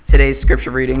Today's scripture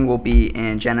reading will be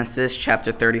in Genesis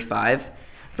chapter 35,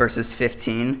 verses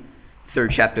 15 through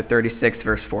chapter 36,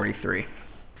 verse 43.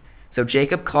 So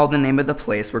Jacob called the name of the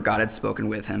place where God had spoken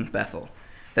with him, Bethel.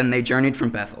 Then they journeyed from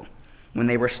Bethel. When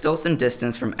they were still some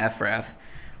distance from Ephrath,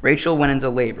 Rachel went into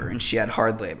labor, and she had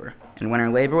hard labor. And when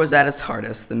her labor was at its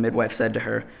hardest, the midwife said to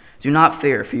her, "Do not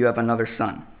fear, for you have another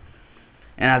son."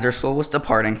 And as her soul was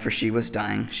departing, for she was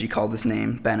dying, she called his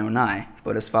name Ben-Oni,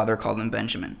 but his father called him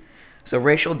Benjamin. So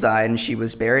Rachel died, and she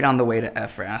was buried on the way to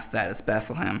Ephrath, that is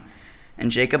Bethlehem. And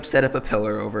Jacob set up a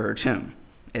pillar over her tomb.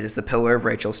 It is the pillar of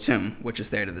Rachel's tomb, which is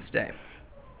there to this day.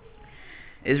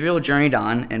 Israel journeyed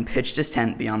on and pitched his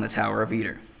tent beyond the Tower of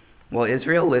Eder. While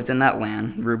Israel lived in that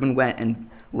land, Reuben went and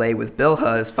lay with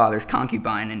Bilhah, his father's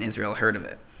concubine, and Israel heard of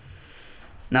it.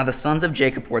 Now the sons of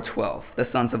Jacob were 12. The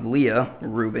sons of Leah,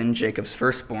 Reuben, Jacob's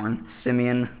firstborn,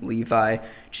 Simeon, Levi,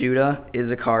 Judah,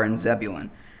 Issachar, and Zebulun.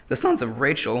 The sons of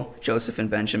Rachel, Joseph and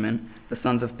Benjamin. The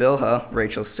sons of Bilhah,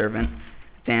 Rachel's servant,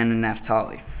 Dan and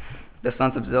Naphtali. The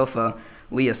sons of Zilpah,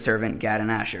 Leah's servant, Gad and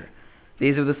Asher.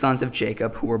 These are the sons of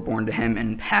Jacob who were born to him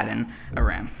in Paddan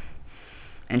Aram.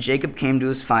 And Jacob came to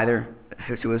his father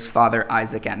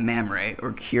Isaac at Mamre,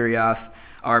 or Kiriath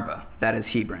Arba, that is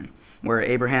Hebron, where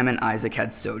Abraham and Isaac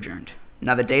had sojourned.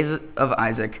 Now the days of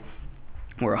Isaac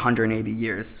were 180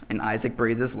 years, and Isaac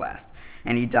breathed his last.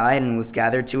 And he died and was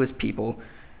gathered to his people,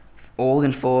 old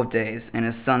and full of days, and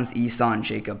his sons Esau and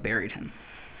Jacob buried him.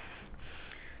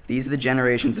 These are the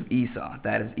generations of Esau,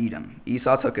 that is Edom.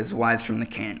 Esau took his wives from the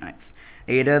Canaanites: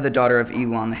 Adah, the daughter of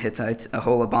Elon the Hittite;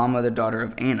 Aholibamah, the daughter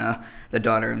of Anah, the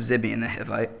daughter of Zibeon the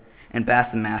Hivite; and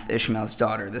Basemath, Ishmael's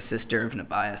daughter, the sister of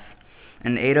Nebaioth.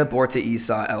 And Adah bore to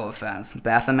Esau Eliphaz.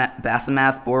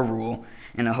 Basemath bore Reuel,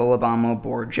 and Aholibamah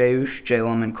bore Jeush,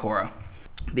 Jalam, and Korah.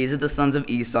 These are the sons of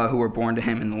Esau who were born to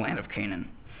him in the land of Canaan.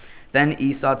 Then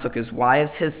Esau took his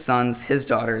wives, his sons, his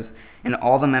daughters, and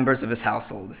all the members of his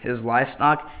household, his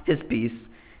livestock, his beasts,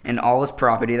 and all his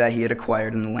property that he had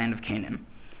acquired in the land of Canaan.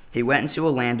 He went into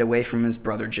a land away from his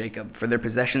brother Jacob, for their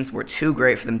possessions were too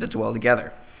great for them to dwell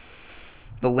together.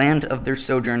 The land of their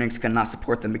sojournings could not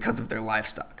support them because of their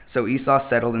livestock. So Esau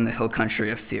settled in the hill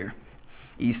country of Seir.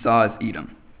 Esau is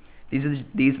Edom. These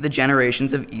are the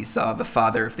generations of Esau, the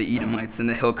father of the Edomites, in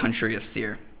the hill country of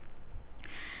Seir.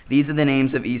 These are the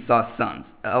names of Esau's sons: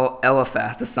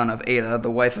 Eliphaz, the son of Adah, the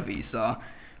wife of Esau;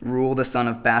 Reuel, the son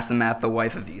of Basemath, the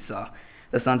wife of Esau.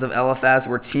 The sons of Eliphaz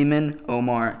were Teman,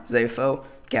 Omar, Zapho,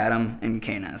 Gatam, and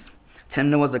Kenaz.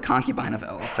 Timnah was a concubine of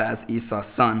Eliphaz, Esau's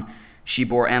son. She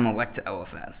bore Amalek to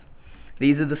Eliphaz.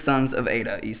 These are the sons of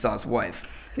Adah, Esau's wife.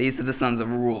 These are the sons of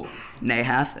Reuel: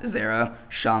 Nahath, Zerah,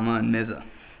 Shammah, and Mizah.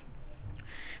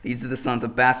 These are the sons of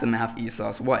Basemath,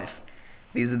 Esau's wife.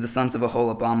 These are the sons of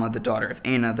Aholibamah, the daughter of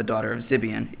Anah, the daughter of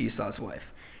Zibeon, Esau's wife.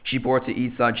 She bore to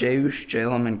Esau Jeush,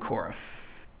 Jalam, and Korah.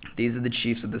 These are the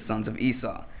chiefs of the sons of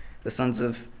Esau. The sons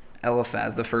of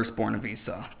Eliphaz, the firstborn of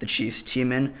Esau. The chiefs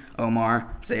Teman,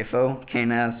 Omar, Zapho,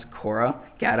 Kenaz, Korah,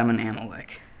 Gatam, and Amalek.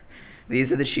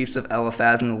 These are the chiefs of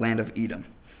Eliphaz in the land of Edom.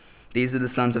 These are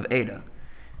the sons of Adah.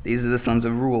 These are the sons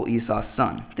of Reuel, Esau's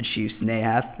son. The chiefs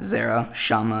Nahath, Zerah,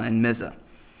 Shammah, and Mizah.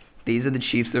 These are the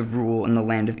chiefs of Reuel in the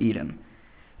land of Edom.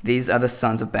 These are the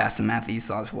sons of Basemath,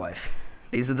 Esau's wife.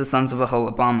 These are the sons of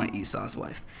Aholibamah, Esau's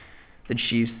wife. The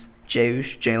chiefs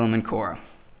Jeush, Jalam, and Korah.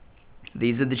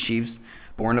 These are the chiefs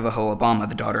born of Aholibamah,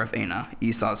 the daughter of Anah,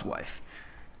 Esau's wife.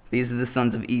 These are the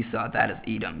sons of Esau, that is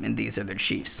Edom, and these are their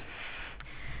chiefs.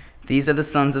 These are the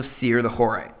sons of Seir the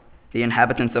Horite, the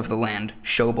inhabitants of the land: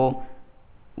 Shobal,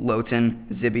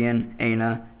 Lotan, Zibeon,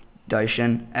 Anah,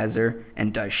 Dishan, Ezer,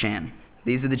 and Dishan.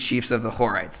 These are the chiefs of the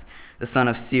Horites, the son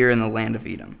of Seir in the land of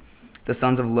Edom. The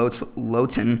sons of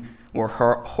Lotan were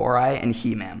Hori and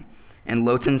Hemam, and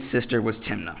Lotan's sister was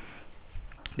Timnah.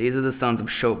 These are the sons of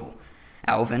Shobal: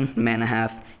 Alvin,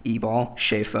 Manahath, Ebal,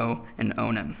 Shapho, and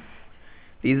Onim.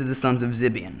 These are the sons of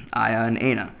Zibeon: Aiah and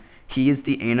Anah. He is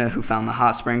the Anah who found the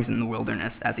hot springs in the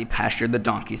wilderness as he pastured the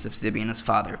donkeys of Zibeon his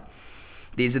father.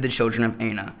 These are the children of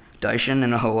Anah: Dishan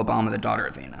and Aholibamah, the daughter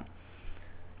of Anah.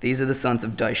 These are the sons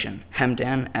of Dishan: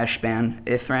 Hemdan, Eshban,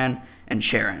 Ithran, and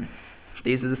Cheran.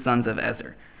 These are the sons of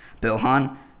Ezer: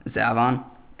 Bilhan, Zavon,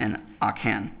 and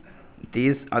Achan.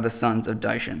 These are the sons of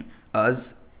Dishan: Uz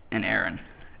and Aaron.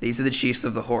 These are the chiefs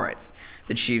of the Horites: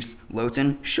 the chiefs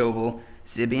Lotan, Shobal,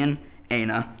 Zibeon,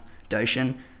 Anah,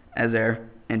 Dishan, Ezer,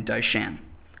 and Dishan.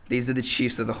 These are the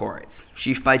chiefs of the Horites,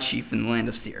 chief by chief in the land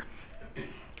of Seir.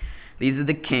 These are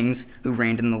the kings who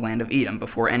reigned in the land of Edom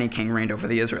before any king reigned over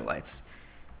the Israelites.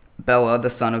 Bela,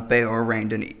 the son of Beor,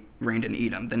 reigned in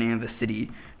Edom, the name of the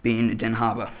city being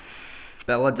Dinhaba.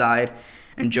 Bela died,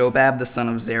 and Jobab, the son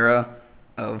of Zerah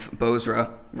of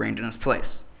Bozrah, reigned in his place.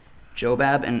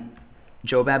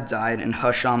 Jobab died, and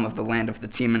Husham of the land of the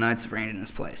Temanites reigned in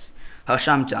his place.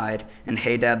 Husham died, and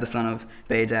Hadad the son of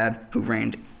Bedad,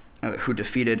 who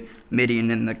defeated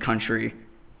Midian in the country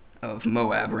of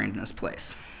Moab, reigned in his place.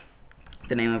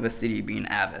 The name of his city being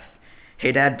Avith.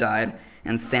 Hadad died,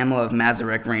 and Samlah of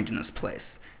Mazarek reigned in his place.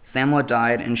 Samlah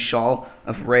died, and Shaul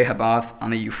of Rehoboth on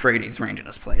the Euphrates reigned in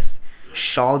his place.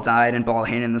 Shaul died, and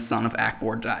Balhanan the son of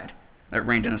Akbor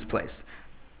reigned in his place.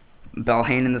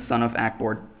 Balhanan the son of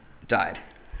Akbor died,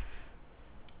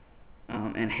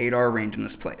 and Hadar reigned in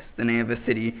his place. The name of his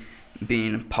city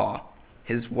being Pau.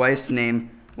 His wife's name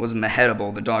was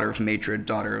Mehetabel, the daughter of Matred,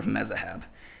 daughter of Mezahab.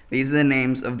 These are the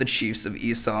names of the chiefs of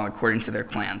Esau according to their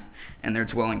clans and their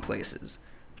dwelling places.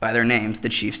 By their names, the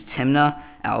chiefs Timnah,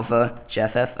 Alva,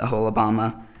 Jetheth,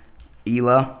 Aholabama,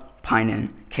 Elah,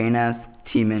 Pinan, Kenaz,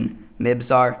 Teman,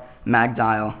 Mibzar,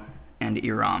 Magdiel, and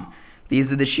Iram.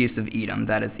 These are the chiefs of Edom,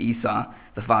 that is Esau,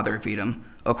 the father of Edom,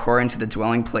 according to the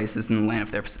dwelling places in the land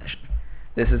of their possession.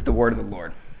 This is the word of the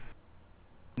Lord.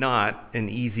 Not an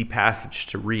easy passage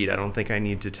to read, I don't think I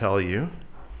need to tell you.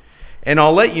 And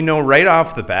I'll let you know right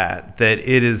off the bat that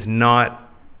it is not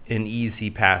an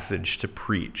easy passage to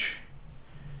preach.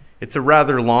 It's a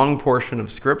rather long portion of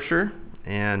Scripture,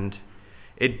 and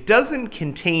it doesn't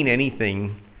contain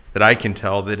anything that I can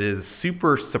tell that is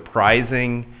super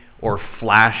surprising or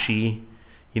flashy.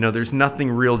 You know, there's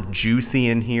nothing real juicy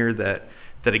in here that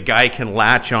a guy can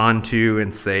latch onto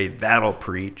and say, that'll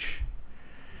preach.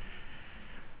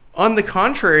 On the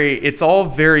contrary, it's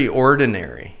all very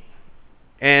ordinary.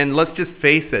 And let's just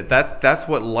face it, that's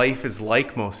what life is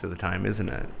like most of the time, isn't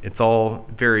it? It's all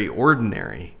very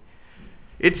ordinary.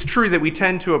 It's true that we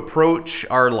tend to approach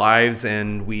our lives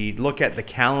and we look at the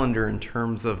calendar in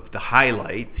terms of the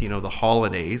highlights, the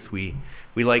holidays. We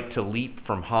like to leap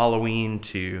from Halloween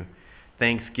to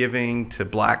Thanksgiving to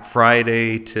Black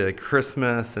Friday to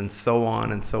Christmas and so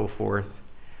on and so forth.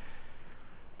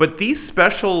 But these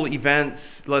special events,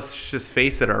 let's just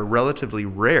face it, are relatively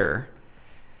rare.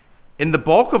 And the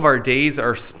bulk of our days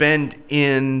are spent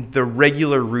in the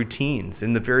regular routines,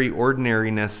 in the very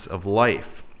ordinariness of life.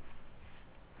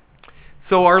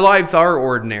 So our lives are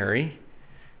ordinary,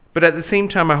 but at the same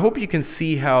time, I hope you can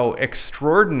see how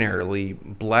extraordinarily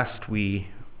blessed we,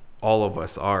 all of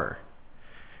us, are.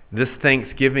 This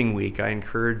Thanksgiving week, I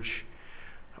encourage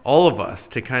all of us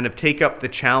to kind of take up the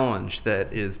challenge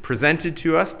that is presented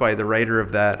to us by the writer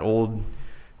of that old,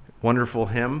 wonderful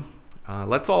hymn.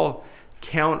 Let's all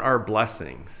count our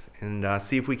blessings and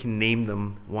see if we can name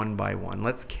them one by one.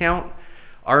 Let's count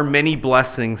our many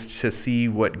blessings to see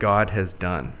what God has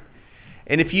done.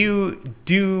 And if you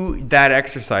do that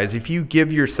exercise, if you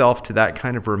give yourself to that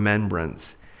kind of remembrance,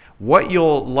 what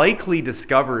you'll likely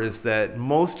discover is that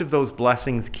most of those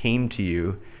blessings came to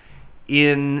you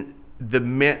in the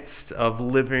midst of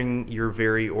living your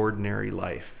very ordinary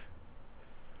life.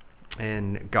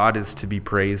 And God is to be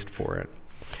praised for it.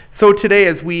 So today,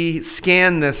 as we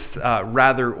scan this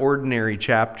rather ordinary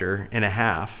chapter and a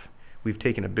half, we've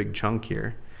taken a big chunk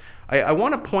here, I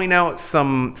want to point out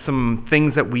some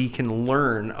things that we can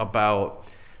learn about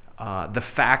the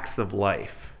facts of life.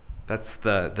 That's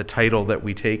the title that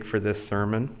we take for this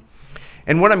sermon.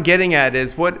 And what I'm getting at is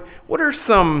what are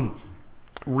some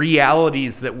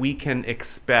realities that we can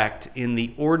expect in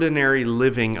the ordinary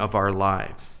living of our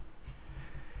lives?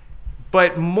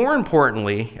 But more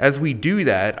importantly, as we do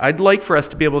that, I'd like for us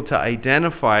to be able to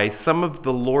identify some of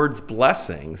the Lord's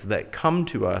blessings that come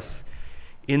to us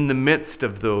in the midst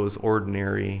of those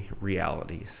ordinary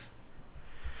realities.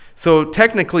 So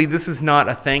technically, this is not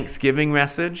a Thanksgiving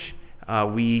message.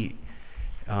 We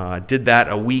did that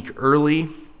a week early.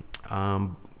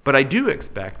 But I do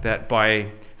expect that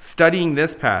by studying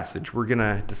this passage, we're going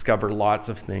to discover lots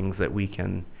of things that we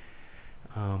can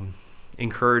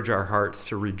encourage our hearts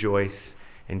to rejoice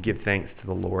and give thanks to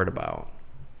the Lord about.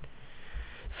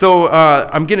 So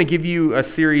I'm going to give you a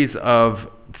series of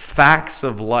facts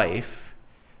of life.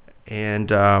 And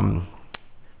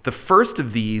the first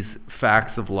of these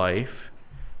facts of life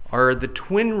are the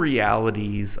twin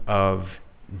realities of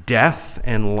death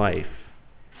and life.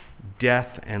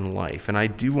 Death and life. And I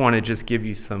do want to just give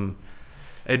you some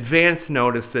advance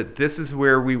notice that this is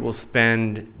where we will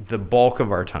spend the bulk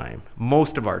of our time,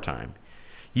 most of our time.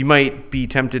 You might be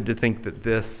tempted to think that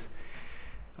this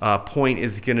point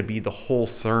is going to be the whole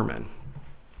sermon.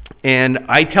 And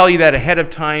I tell you that ahead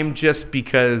of time just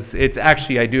because it's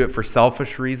actually, I do it for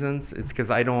selfish reasons. It's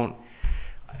because I don't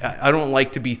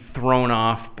like to be thrown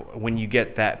off when you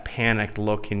get that panicked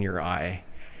look in your eye.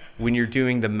 When you're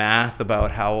doing the math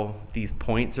about how these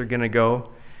points are going to go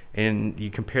and you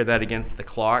compare that against the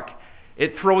clock,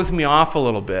 it throws me off a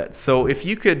little bit. So if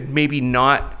you could maybe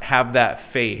not have that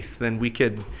faith, then we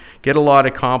could get a lot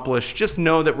accomplished. Just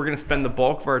know that we're going to spend the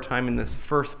bulk of our time in this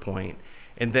first point,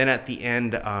 and then at the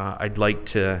end, I'd like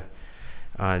to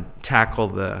tackle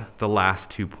the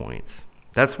last 2 points.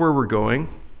 That's where we're going.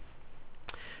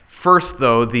 First,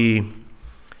 though, the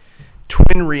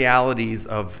twin realities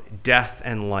of death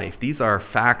and life. These are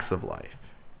facts of life.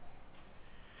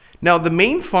 Now, the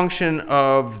main function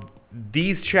of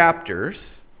these chapters,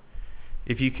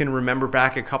 if you can remember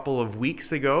back a couple of weeks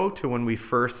ago to when we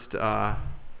first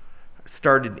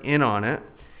started in on it,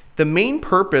 the main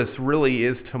purpose really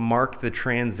is to mark the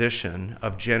transition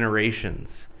of generations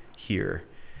here,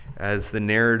 as the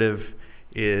narrative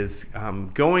is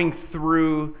going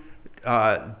through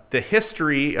the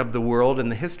history of the world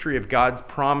and the history of God's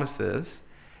promises.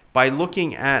 By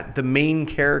looking at the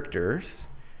main characters,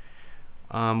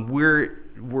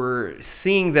 we're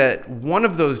seeing that one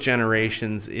of those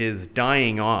generations is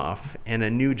dying off and a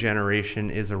new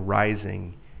generation is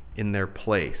arising in their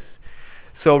place.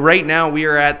 So right now we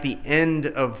are at the end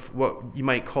of what you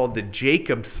might call the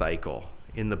Jacob cycle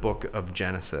in the book of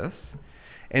Genesis.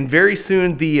 And very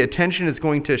soon the attention is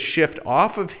going to shift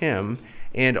off of him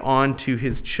and on to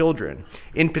his children.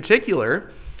 In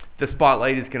particular, the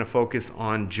spotlight is going to focus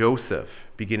on Joseph,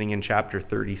 beginning in chapter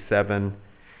 37,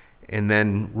 and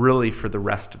then really for the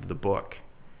rest of the book.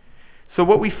 So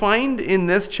what we find in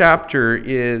this chapter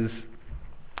is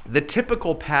the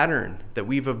typical pattern that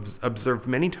we've observed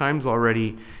many times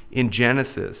already in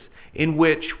Genesis, in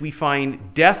which we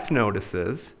find death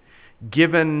notices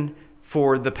given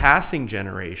for the passing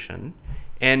generation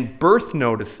and birth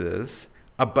notices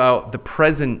about the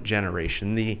present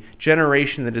generation, the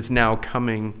generation that is now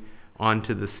coming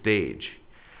onto the stage.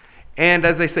 And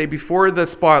as I say, before the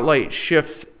spotlight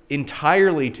shifts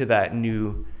entirely to that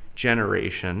new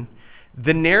generation,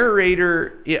 the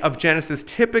narrator of Genesis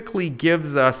typically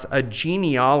gives us a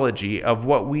genealogy of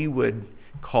what we would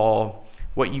call,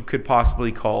 what you could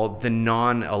possibly call the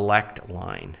non-elect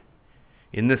line.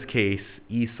 In this case,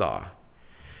 Esau.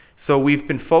 So we've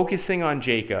been focusing on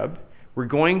Jacob. We're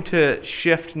going to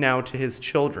shift now to his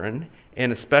children,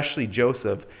 and especially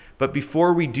Joseph. But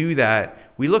before we do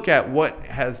that, we look at what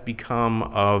has become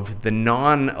of the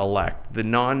non-elect, the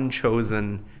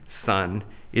non-chosen son.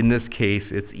 In this case,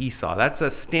 it's Esau. That's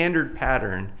a standard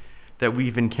pattern that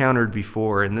we've encountered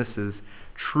before, and this is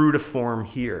true to form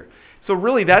here. So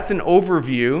really, that's an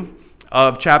overview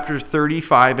of chapters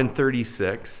 35 and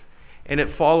 36, and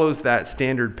it follows that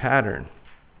standard pattern.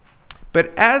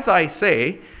 But as I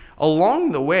say,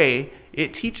 along the way,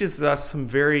 it teaches us some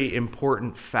very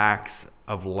important facts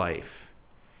of life,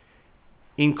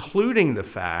 including the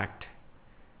fact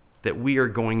that we are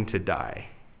going to die.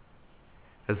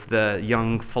 As the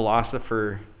young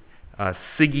philosopher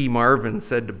Siggy Marvin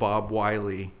said to Bob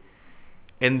Wiley,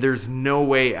 and there's no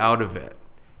way out of it.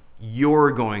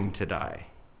 You're going to die.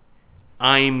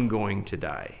 I'm going to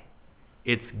die.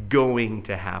 It's going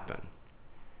to happen.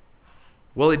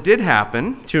 Well, it did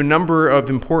happen to a number of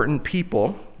important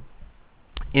people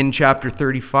in chapter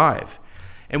 35.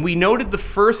 And we noted the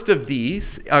first of these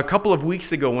a couple of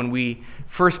weeks ago when we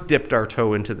first dipped our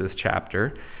toe into this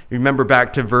chapter. Remember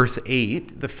back to verse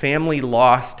 8, the family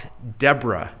lost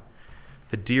Deborah,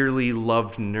 the dearly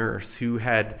loved nurse who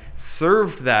had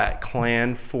served that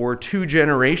clan for 2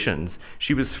 generations.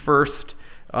 She was first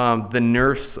the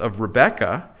nurse of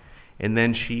Rebekah, and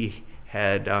then she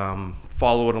had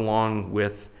followed along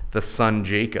with the son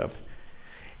Jacob.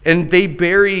 And they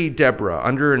bury Deborah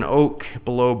under an oak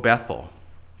below Bethel.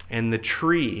 And the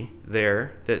tree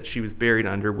there that she was buried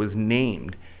under was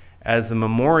named as a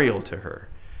memorial to her.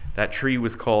 That tree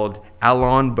was called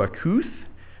Allon Bacuth,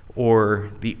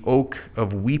 or the Oak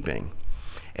of Weeping.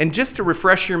 And just to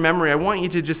refresh your memory, I want you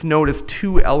to just notice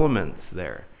 2 elements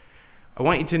there. I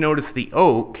want you to notice the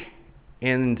oak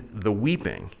and the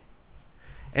weeping.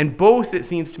 And both, it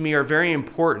seems to me, are very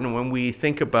important when we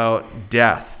think about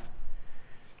death.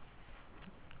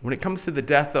 When it comes to the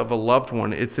death of a loved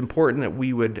one, it's important that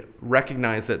we would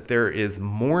recognize that there is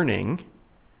mourning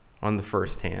on the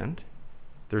first hand.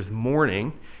 There's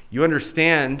mourning. You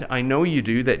understand, I know you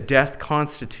do, that death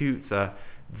constitutes a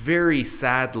very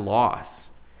sad loss.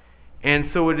 And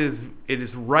so it is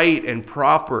right and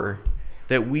proper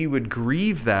that we would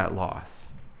grieve that loss.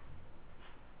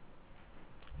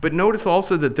 But notice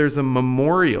also that there's a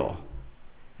memorial.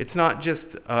 It's not just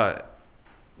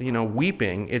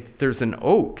weeping. There's an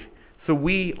oak. So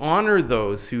we honor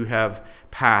those who have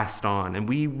passed on, and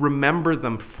we remember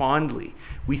them fondly.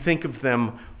 We think of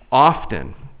them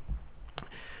often.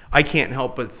 I can't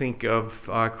help but think of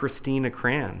Christina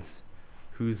Kranz,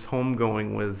 whose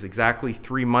homegoing was exactly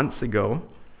 3 months ago.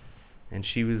 And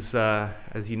she was,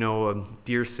 as you know, a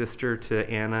dear sister to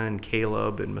Anna and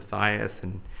Caleb and Matthias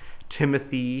and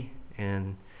Timothy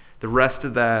and the rest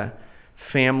of the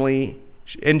family.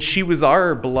 And she was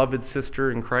our beloved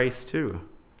sister in Christ too.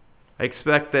 I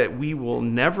expect that we will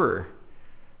never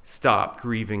stop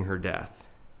grieving her death,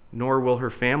 nor will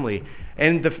her family.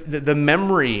 And the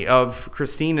memory of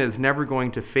Christina is never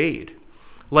going to fade.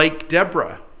 Like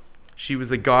Deborah, she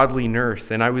was a godly nurse,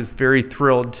 and I was very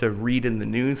thrilled to read in the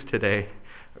news today,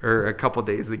 or a couple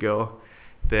days ago,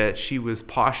 that she was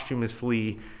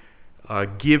posthumously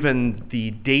given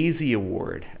the Daisy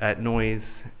Award at Noyes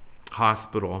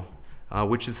Hospital,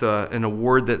 which is an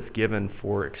award that's given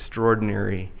for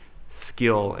extraordinary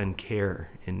skill and care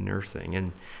in nursing.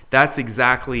 And that's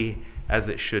exactly as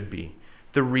it should be.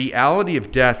 The reality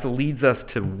of death leads us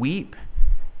to weep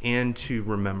and to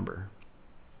remember.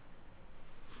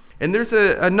 And there's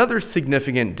another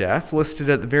significant death listed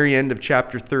at the very end of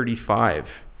chapter 35.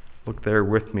 Look there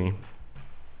with me.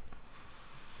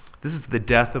 This is the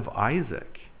death of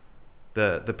Isaac,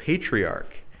 the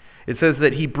patriarch. It says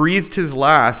that he breathed his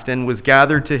last and was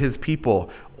gathered to his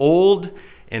people, old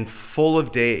and full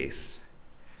of days,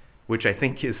 which I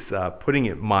think is putting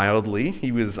it mildly.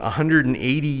 He was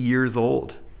 180 years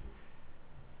old.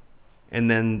 And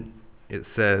then it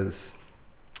says,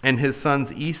 and his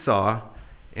sons Esau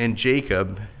and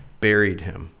Jacob buried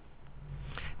him.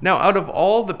 Now, out of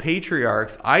all the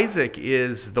patriarchs, Isaac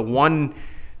is the one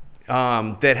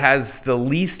that has the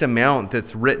least amount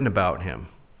that's written about him.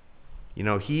 You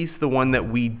know, he's the one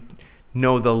that we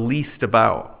know the least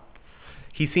about.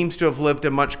 He seems to have lived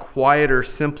a much quieter,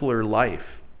 simpler life.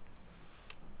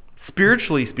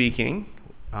 Spiritually speaking,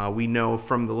 we know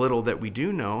from the little that we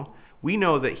do know, we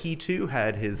know that he too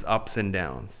had his ups and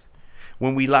downs.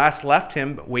 When we last left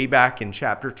him, way back in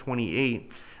chapter 28,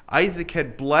 Isaac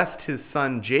had blessed his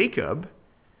son Jacob,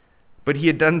 but he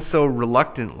had done so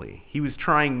reluctantly. He was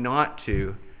trying not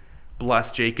to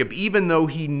bless Jacob, even though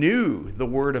he knew the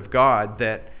word of God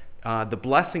that the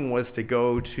blessing was to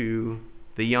go to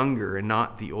the younger and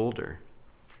not the older,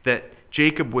 that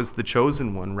Jacob was the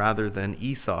chosen one rather than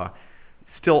Esau.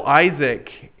 Still, Isaac,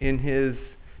 in his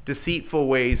deceitful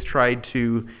ways, tried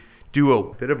to do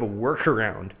a bit of a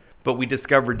workaround. But we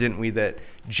discovered, didn't we, that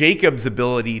Jacob's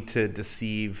ability to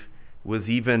deceive was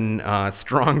even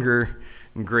stronger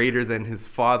and greater than his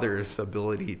father's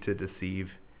ability to deceive.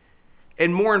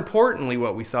 And more importantly,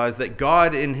 what we saw is that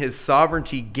God in his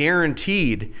sovereignty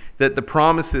guaranteed that the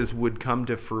promises would come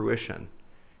to fruition.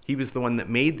 He was the one that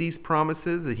made these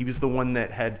promises. He was the one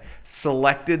that had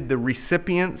selected the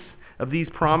recipients of these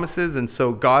promises. And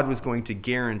so God was going to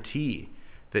guarantee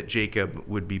that Jacob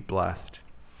would be blessed.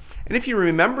 And if you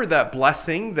remember that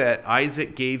blessing that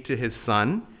Isaac gave to his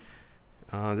son,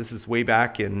 this is way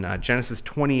back in Genesis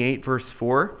 28, verse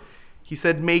 4. He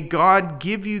said, "May God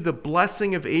give you the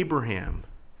blessing of Abraham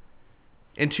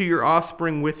and to your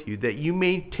offspring with you, that you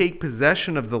may take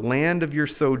possession of the land of your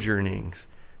sojournings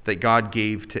that God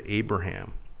gave to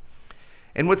Abraham."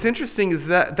 And what's interesting is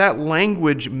that that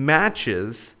language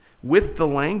matches with the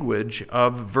language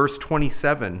of verse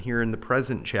 27 here in the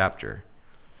present chapter.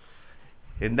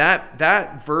 And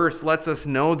that verse lets us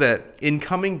know that in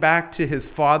coming back to his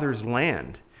father's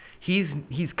land, he's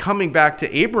coming back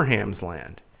to Abraham's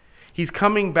land. He's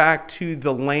coming back to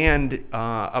the land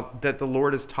that the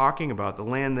Lord is talking about, the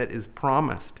land that is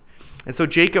promised. And so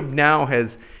Jacob now has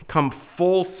come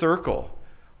full circle.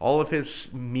 All of his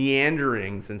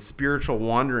meanderings and spiritual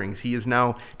wanderings, he has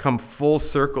now come full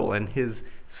circle, and his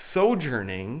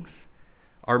sojournings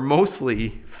are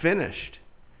mostly finished.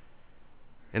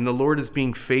 And the Lord is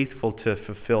being faithful to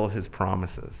fulfill his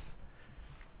promises.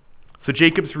 So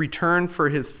Jacob's return for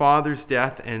his father's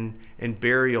death and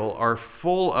burial are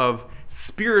full of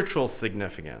spiritual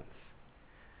significance.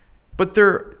 But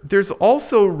there's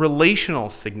also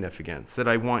relational significance that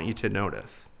I want you to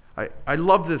notice. I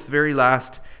love this very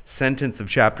last sentence of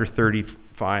chapter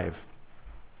 35.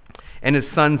 And his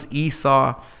sons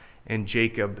Esau and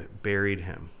Jacob buried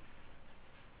him.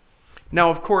 Now,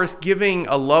 of course, giving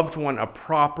a loved one a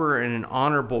proper and an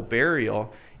honorable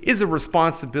burial is a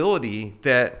responsibility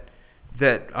that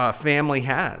family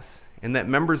has and that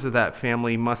members of that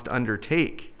family must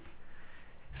undertake.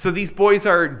 So these boys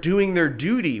are doing their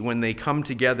duty when they come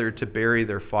together to bury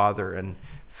their father and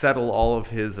settle all of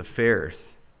his affairs.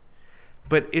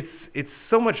 But it's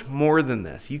so much more than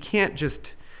this. You can't just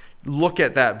look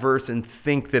at that verse and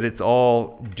think that it's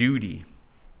all duty.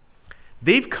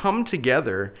 They've come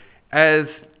together as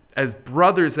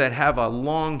brothers that have a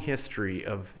long history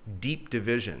of deep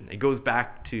division. It goes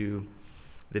back to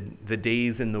the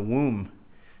days in the womb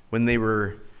when they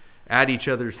were at each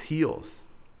other's heels.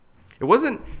 It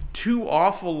wasn't too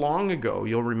awful long ago,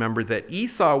 you'll remember, that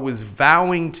Esau was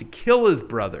vowing to kill his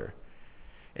brother.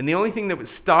 And the only thing that was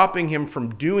stopping him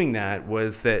from doing that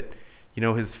was that,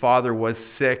 his father was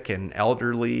sick and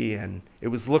elderly, and it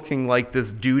was looking like this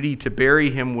duty to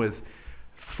bury him was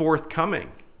forthcoming.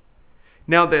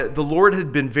 Now, the Lord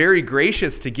had been very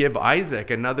gracious to give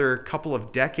Isaac another couple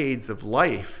of decades of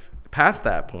life past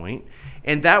that point,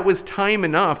 and that was time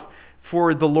enough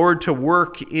for the Lord to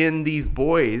work in these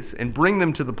boys and bring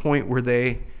them to the point where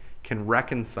they can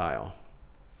reconcile,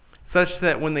 such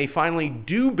that when they finally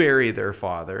do bury their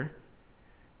father,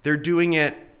 they're doing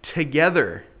it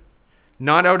together,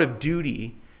 not out of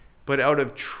duty, but out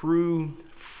of true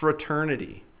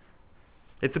fraternity.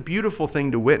 It's a beautiful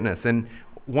thing to witness, and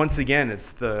once again,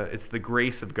 it's the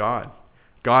grace of God.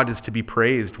 God is to be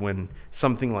praised when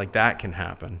something like that can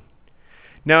happen.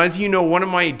 Now, as you know, one of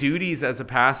my duties as a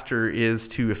pastor is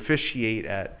to officiate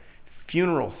at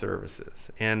funeral services.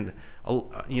 And,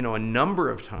 a number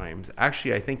of times,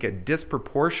 actually I think a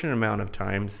disproportionate amount of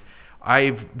times,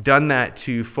 I've done that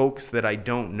to folks that I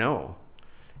don't know.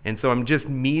 And so I'm just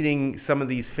meeting some of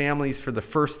these families for the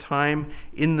first time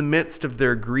in the midst of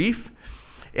their grief.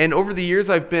 And over the years,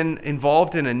 I've been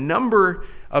involved in a number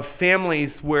of families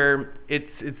where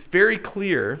it's very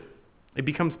clear, it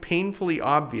becomes painfully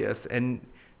obvious and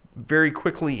very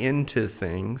quickly into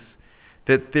things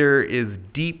that there is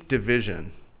deep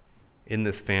division in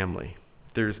this family.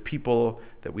 There's people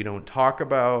that we don't talk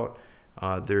about.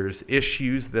 There's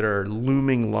issues that are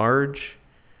looming large.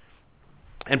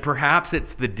 And perhaps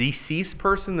it's the deceased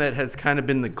person that has kind of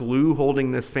been the glue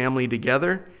holding this family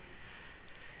together.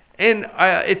 And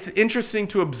it's interesting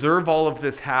to observe all of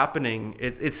this happening.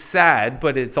 It's sad,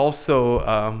 but it's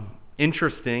also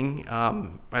interesting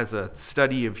as a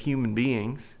study of human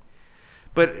beings.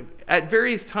 But at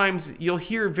various times, you'll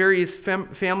hear various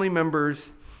family members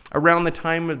around the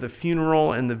time of the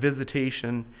funeral and the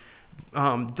visitation,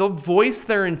 they'll voice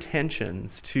their intentions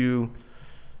to,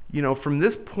 from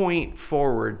this point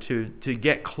forward to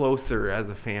get closer as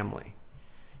a family.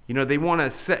 They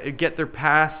want to get their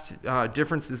past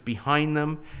differences behind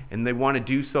them, and they want to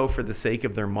do so for the sake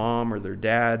of their mom or their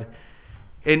dad.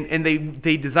 And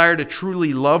they desire to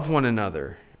truly love one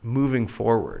another moving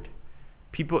forward.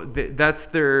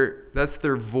 That's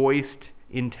their voiced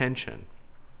intention.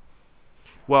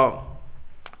 Well,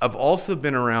 I've also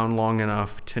been around long enough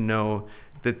to know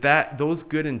that those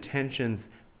good intentions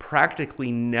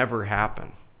practically never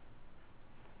happen.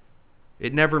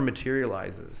 It never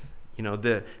materializes.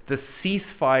 The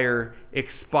ceasefire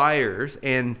expires,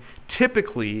 and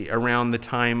typically around the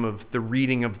time of the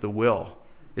reading of the will.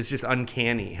 It's just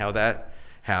uncanny how that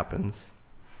happens.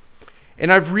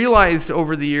 And I've realized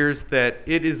over the years that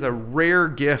it is a rare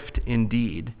gift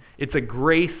indeed. It's a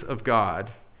grace of God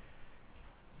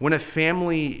when a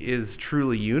family is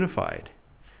truly unified,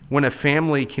 when a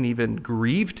family can even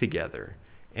grieve together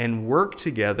and work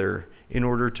together in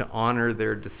order to honor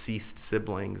their deceased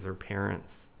siblings or parents.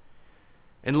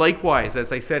 And likewise, as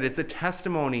I said, it's a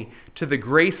testimony to the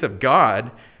grace of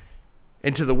God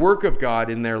and to the work of God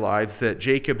in their lives that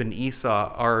Jacob and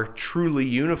Esau are truly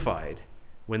unified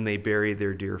when they bury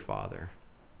their dear father.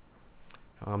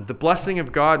 The blessing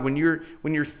of God, when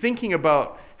you're thinking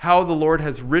about how the Lord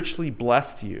has richly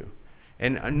blessed you,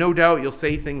 and no doubt you'll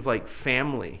say things like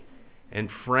family and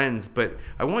friends, but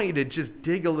I want you to just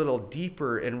dig a little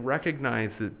deeper and recognize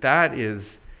that is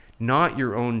not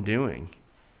your own doing.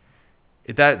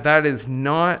 That is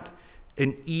not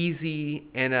an easy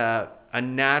and a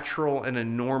natural and a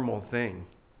normal thing.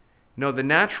 No, the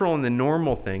natural and the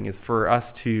normal thing is for us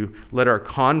to let our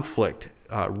conflict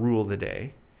rule the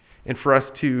day, and for us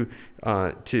to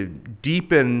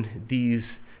deepen these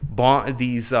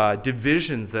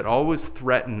divisions that always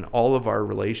threaten all of our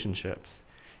relationships.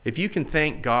 If you can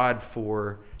thank God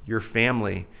for your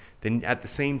family, then at the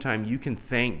same time you can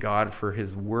thank God for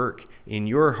his work in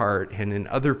your heart and in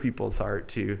other people's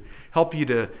heart to help you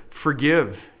to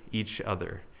forgive each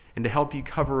other and to help you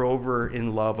cover over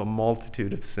in love a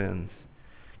multitude of sins.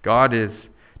 God is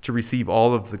to receive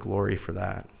all of the glory for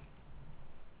that.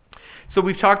 So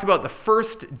we've talked about the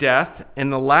first death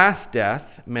and the last death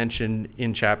mentioned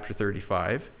in chapter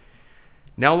 35.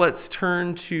 Now let's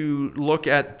turn to look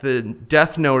at the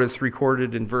death notice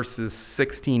recorded in verses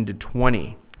 16 to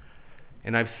 20.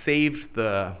 And I've saved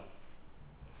the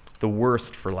worst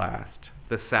for last,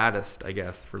 the saddest, I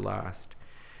guess, for last.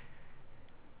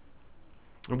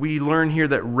 We learn here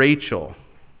that Rachel,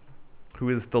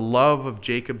 who is the love of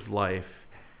Jacob's life,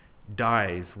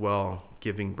 dies while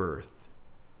giving birth.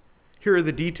 Here are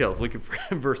the details. Look at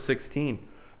verse 16.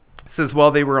 It says,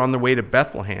 while they were on the way to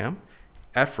Bethlehem,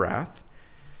 Ephrath,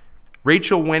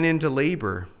 Rachel went into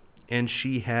labor, and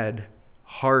she had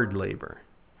hard labor.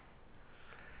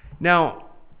 Now,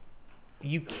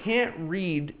 you can't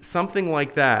read something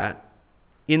like that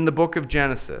in the book of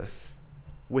Genesis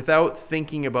without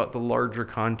thinking about the larger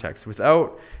context,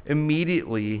 without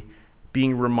immediately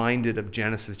being reminded of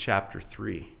Genesis chapter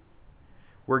 3,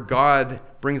 where God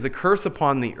brings a curse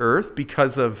upon the earth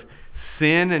because of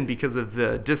sin and because of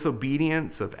the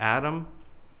disobedience of Adam.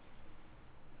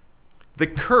 The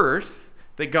curse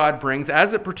that God brings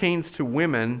as it pertains to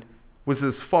women was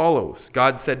as follows.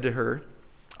 God said to her,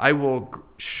 I will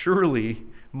surely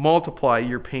multiply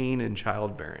your pain in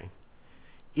childbearing.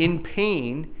 In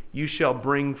pain you shall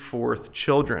bring forth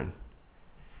children.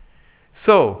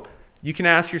 So, you can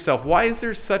ask yourself, why is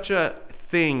there such a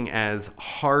thing as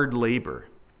hard labor?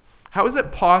 How is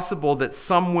it possible that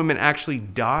some women actually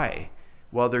die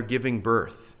while they're giving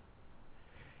birth?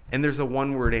 And there's a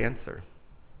one-word answer.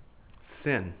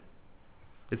 Sin.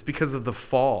 It's because of the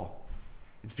fall.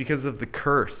 It's because of the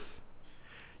curse.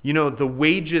 You know, the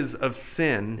wages of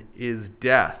sin is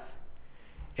death.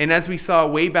 And as we saw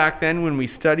way back then when we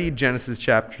studied Genesis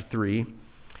chapter 3,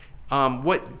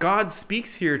 what God speaks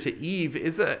here to Eve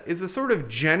is a sort of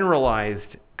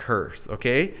generalized curse,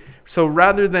 okay? So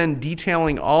rather than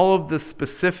detailing all of the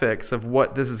specifics of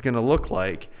what this is going to look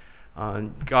like,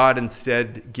 God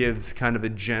instead gives kind of a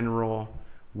general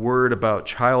word about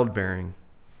childbearing.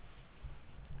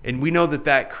 And we know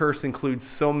that curse includes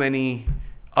so many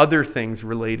other things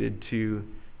related to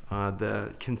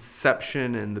the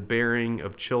conception and the bearing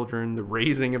of children, the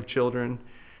raising of children.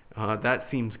 That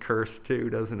seems cursed too,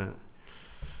 doesn't it?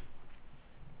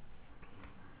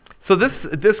 So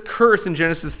this curse in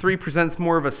Genesis 3 presents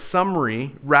more of a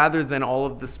summary rather than all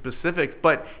of the specifics.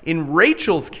 But in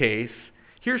Rachel's case,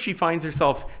 here she finds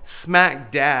herself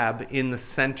smack dab in the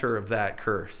center of that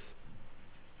curse.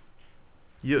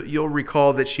 You'll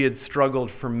recall that she had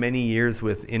struggled for many years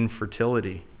with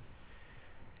infertility.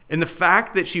 And the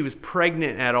fact that she was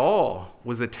pregnant at all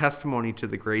was a testimony to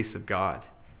the grace of God.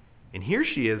 And here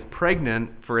she is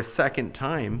pregnant for a second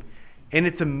time, and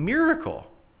it's a miracle.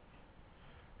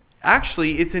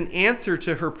 Actually, it's an answer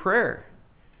to her prayer.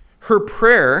 Her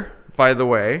prayer, by the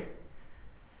way,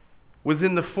 was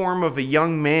in the form of a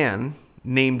young man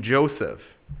named Joseph,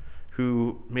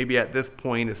 who maybe at this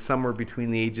point is somewhere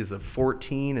between the ages of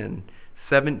 14 and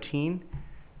 17.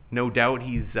 No doubt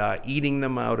he's eating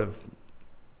them out of,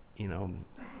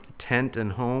 tent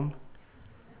and home.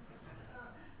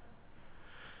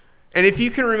 And if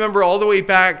you can remember all the way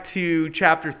back to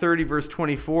chapter 30, verse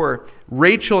 24,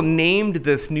 Rachel named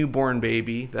this newborn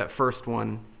baby, that first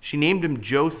one, she named him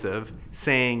Joseph,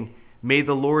 saying, "May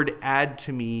the Lord add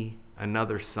to me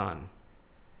another son."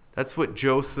 That's what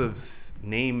Joseph's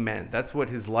name meant. That's what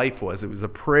his life was. It was a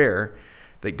prayer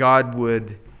that God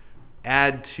would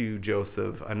add to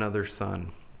Joseph another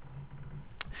son.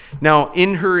 Now,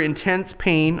 in her intense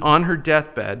pain on her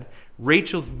deathbed,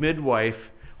 Rachel's midwife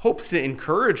hopes to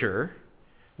encourage her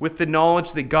with the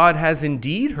knowledge that God has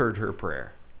indeed heard her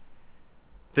prayer.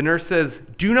 The nurse says,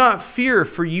 "Do not fear,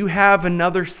 for you have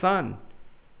another son."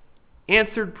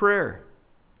 Answered prayer.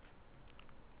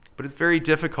 But it's very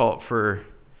difficult for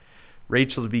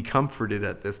Rachel to be comforted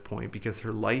at this point because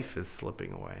her life is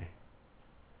slipping away.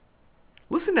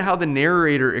 Listen to how the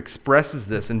narrator expresses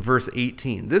this in verse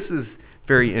 18. This is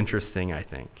very interesting, I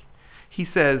think. He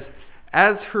says,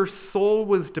 "As her soul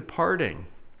was departing,"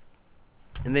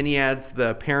 and then he adds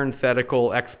the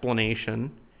parenthetical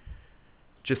explanation,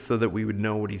 just so that we would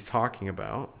know what he's talking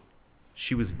about.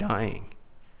 She was dying.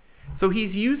 So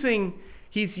he's using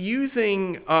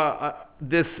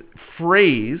this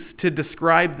phrase to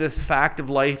describe this fact of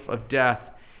life, of death,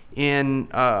 in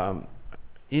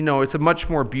it's a much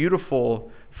more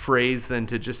beautiful phrase than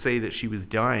to just say that she was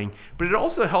dying. But it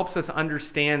also helps us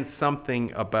understand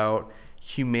something about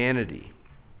humanity.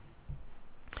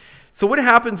 So what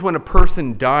happens when a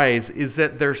person dies is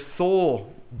that their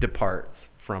soul departs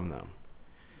from them.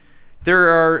 There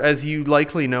are, as you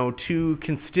likely know, two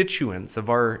constituents of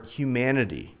our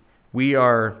humanity. We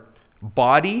are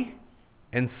body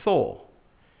and soul.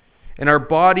 And our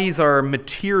bodies are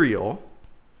material,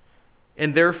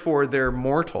 and therefore they're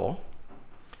mortal.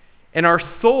 And our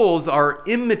souls are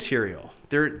immaterial.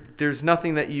 There's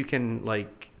nothing that you can,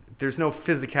 there's no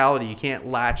physicality. You can't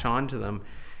latch onto them.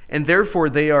 And therefore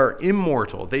they are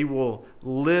immortal. They will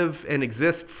live and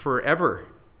exist forever.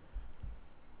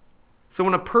 So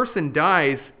when a person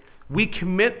dies, we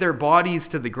commit their bodies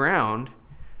to the ground,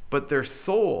 but their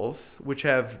souls, which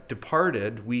have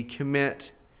departed, we commit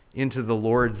into the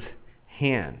Lord's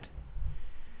hand.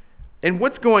 And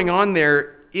what's going on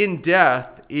there in death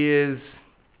is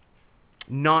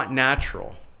not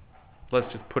natural.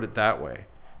 Let's just put it that way.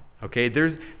 Okay,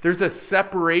 there's a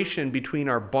separation between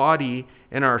our body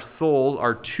and our soul,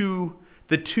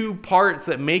 the two parts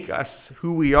that make us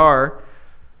who we are.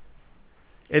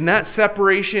 And that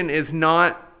separation is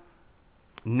not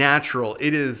natural.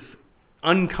 It is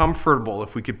uncomfortable,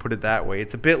 if we could put it that way.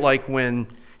 It's a bit like when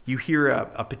you hear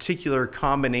a particular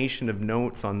combination of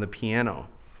notes on the piano.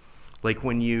 Like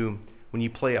when you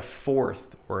play a fourth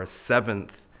or a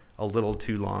seventh a little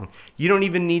too long. You don't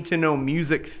even need to know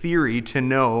music theory to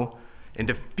know and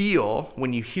to feel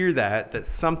when you hear that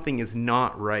something is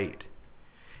not right.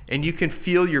 And you can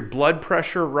feel your blood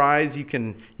pressure rise. You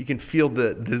can feel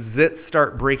the zits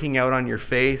start breaking out on your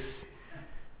face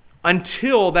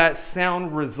until that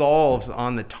sound resolves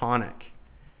on the tonic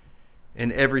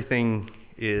and everything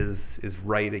is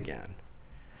right again.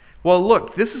 Well,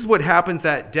 look, this is what happens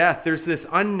at death. There's this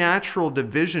unnatural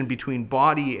division between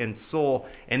body and soul,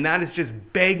 and that is just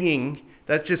begging,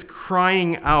 that's just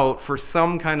crying out for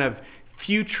some kind of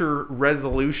future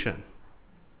resolution.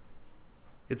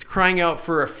 It's crying out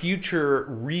for a future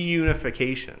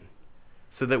reunification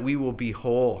so that we will be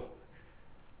whole.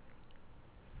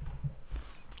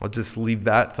 I'll just leave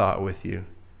that thought with you.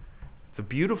 It's a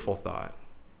beautiful thought.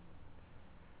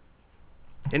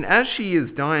 And as she is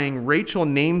dying, Rachel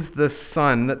names the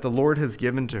son that the Lord has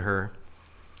given to her.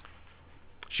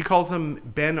 She calls him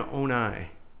Ben-Oni,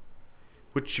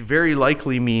 which very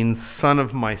likely means son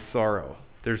of my sorrow.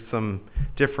 There's some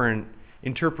different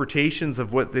interpretations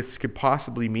of what this could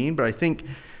possibly mean, but I think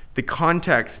the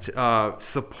context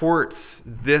supports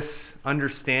this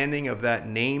understanding of that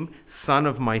name, son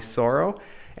of my sorrow.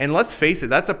 And let's face it,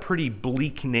 that's a pretty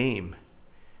bleak name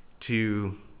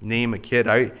to name a kid.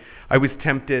 I was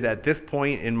tempted at this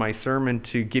point in my sermon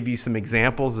to give you some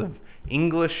examples of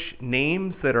English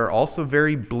names that are also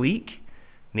very bleak,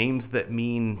 names that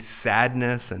mean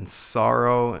sadness and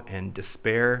sorrow and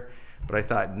despair. But I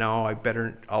thought, no,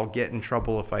 I'll get in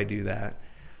trouble if I do that.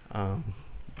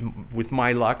 With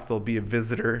my luck, there'll be a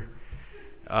visitor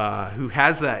who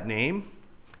has that name,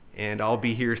 and I'll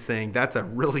be here saying that's a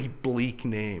really bleak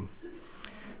name.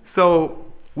 So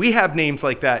we have names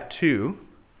like that too.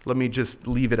 Let me just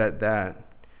leave it at that.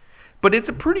 But it's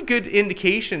a pretty good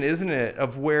indication, isn't it,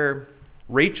 of where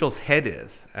Rachel's head is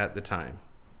at the time.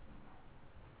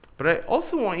 But I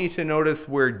also want you to notice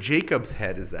where Jacob's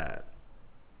head is at.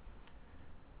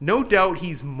 No doubt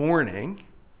he's mourning.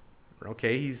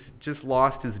 Okay, he's just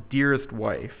lost his dearest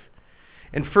wife.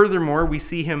 And furthermore, we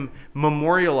see him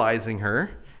memorializing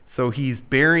her. So he's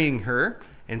burying her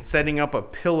and setting up a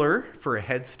pillar for a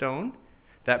headstone.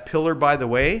 That pillar, by the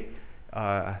way,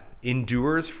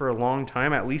 endures for a long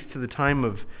time, at least to the time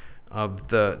of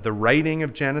the writing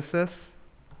of Genesis.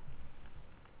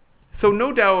 So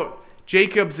no doubt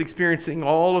Jacob's experiencing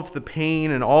all of the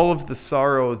pain and all of the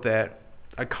sorrow that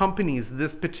accompanies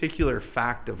this particular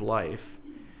fact of life.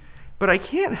 But I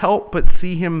can't help but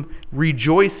see him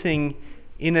rejoicing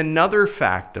in another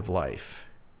fact of life,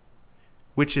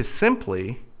 which is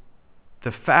simply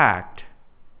the fact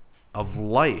of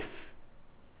life.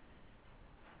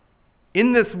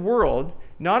 In this world,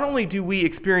 not only do we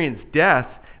experience death,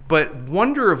 but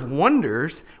wonder of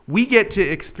wonders, we get to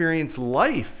experience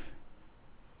life.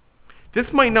 This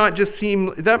might not just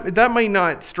seem, that might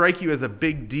not strike you as a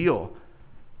big deal.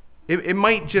 It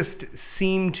might just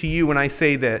seem to you when I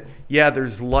say that, yeah,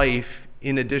 there's life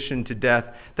in addition to death,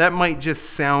 that might just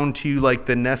sound to you like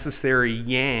the necessary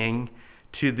yang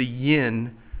to the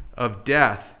yin of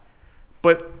death.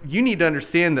 But you need to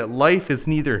understand that life is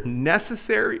neither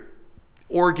necessary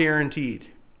or guaranteed.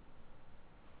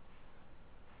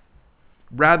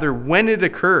 Rather, when it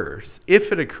occurs,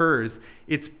 if it occurs,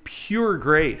 it's pure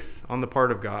grace on the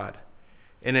part of God.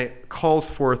 And it calls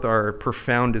forth our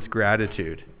profoundest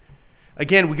gratitude.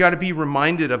 Again, we got to be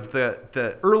reminded of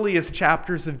the earliest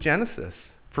chapters of Genesis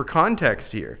for context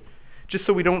here. Just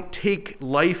so we don't take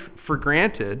life for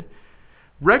granted.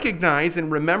 Recognize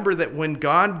and remember that when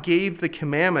God gave the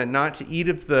commandment not to eat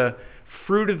of the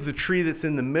fruit of the tree that's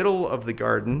in the middle of the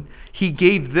garden, he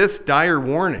gave this dire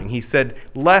warning. He said,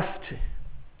 lest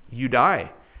you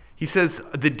die. He says,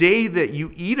 the day that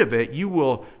you eat of it, you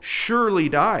will surely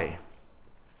die.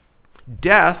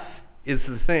 Death is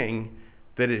the thing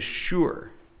that is sure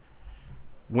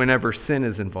whenever sin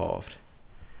is involved.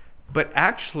 But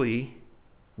actually,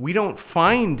 we don't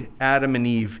find Adam and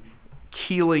Eve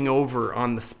keeling over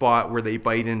on the spot where they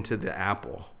bite into the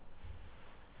apple.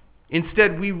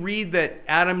 Instead, we read that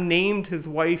Adam named his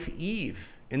wife Eve,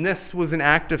 and this was an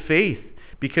act of faith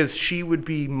because she would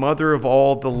be mother of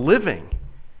all the living.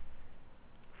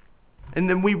 And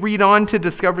then we read on to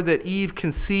discover that Eve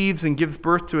conceives and gives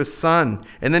birth to a son,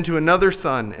 and then to another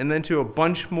son, and then to a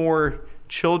bunch more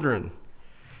children.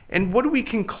 And what do we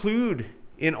conclude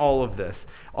in all of this?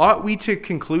 Ought we to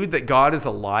conclude that God is a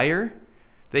liar?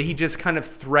 That he just kind of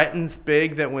threatens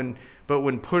big, but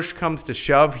when push comes to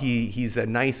shove, he's a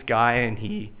nice guy and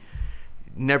he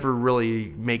never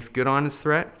really makes good on his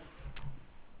threat?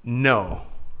 No.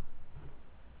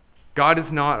 God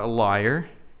is not a liar.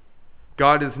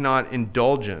 God is not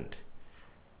indulgent.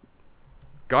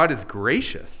 God is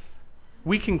gracious.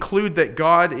 We conclude that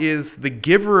God is the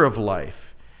giver of life,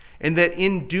 and that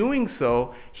in doing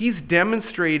so, he's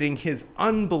demonstrating his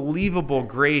unbelievable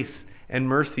grace and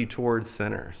mercy towards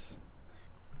sinners.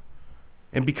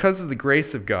 And because of the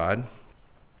grace of God,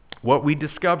 what we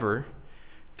discover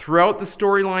throughout the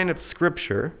storyline of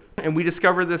Scripture, and we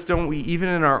discover this, don't we, even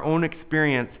in our own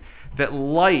experience, that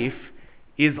life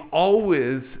is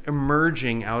always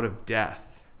emerging out of death.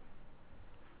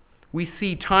 We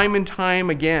see time and time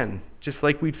again, just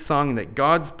like we've sung, that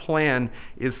God's plan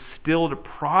is still to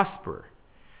prosper.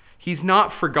 He's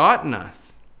not forgotten us.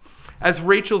 As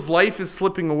Rachel's life is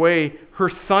slipping away,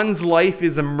 her son's life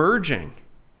is emerging.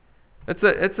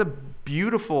 It's a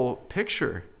beautiful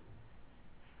picture.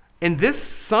 And this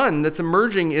son that's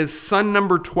emerging is son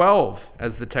number 12,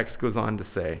 as the text goes on to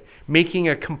say, making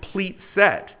a complete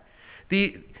set.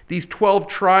 These 12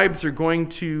 tribes are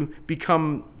going to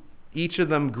become, each of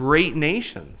them, great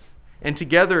nations. And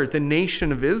together, the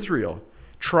nation of Israel,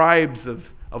 tribes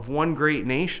of one great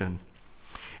nation.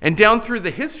 And down through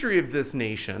the history of this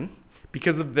nation,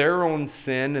 because of their own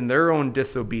sin and their own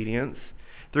disobedience,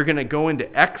 they're going to go into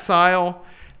exile.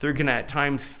 They're going to at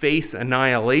times face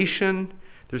annihilation.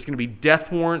 There's going to be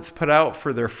death warrants put out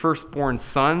for their firstborn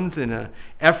sons in an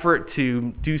effort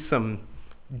to do some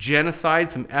genocide,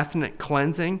 some ethnic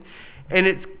cleansing. And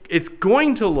it's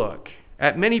going to look,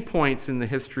 at many points in the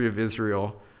history of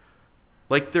Israel,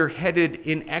 like they're headed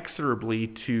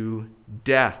inexorably to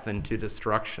death and to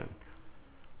destruction.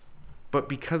 But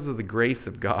because of the grace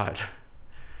of God,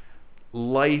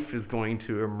 life is going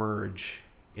to emerge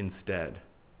instead.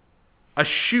 A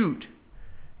shoot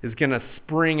is going to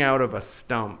spring out of a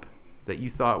stump that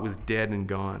you thought was dead and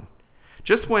gone.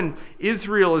 Just when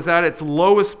Israel is at its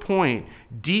lowest point,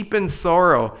 deep in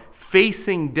sorrow,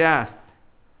 facing death,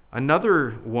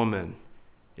 another woman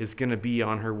is going to be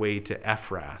on her way to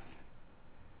Ephrath,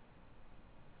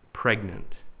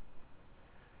 pregnant.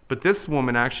 But this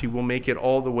woman actually will make it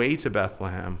all the way to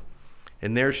Bethlehem,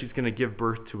 and there she's going to give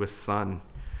birth to a son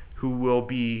who will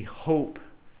be hope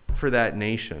for that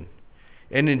nation,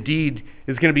 and indeed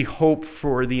is going to be hope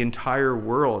for the entire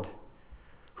world,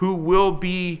 who will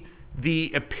be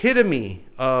the epitome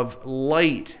of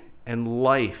light and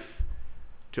life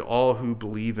to all who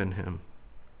believe in him.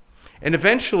 And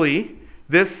eventually,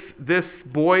 this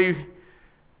boy,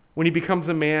 when he becomes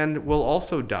a man, will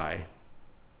also die.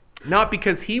 Not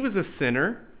because he was a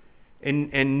sinner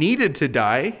and needed to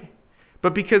die,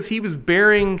 but because he was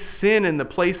bearing sin in the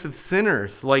place of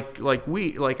sinners like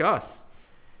us.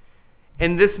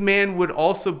 And this man would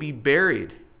also be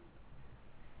buried.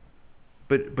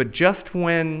 But just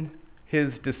when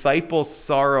his disciples'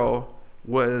 sorrow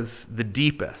was the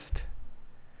deepest,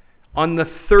 on the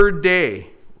third day,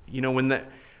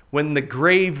 when the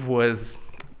grave was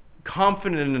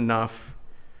confident enough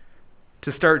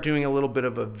to start doing a little bit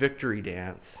of a victory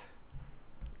dance,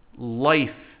 life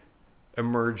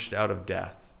emerged out of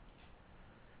death.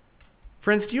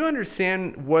 Friends, do you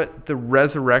understand what the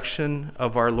resurrection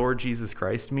of our Lord Jesus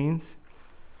Christ means?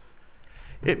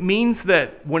 It means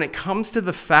that when it comes to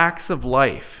the facts of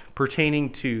life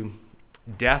pertaining to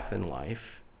death in life,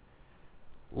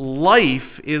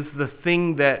 life is the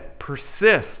thing that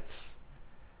persists.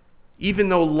 Even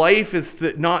though life is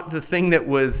not the thing that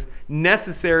was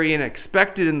necessary and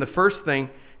expected in the first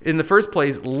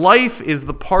place, life is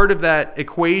the part of that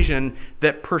equation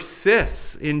that persists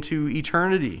into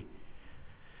eternity.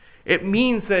 It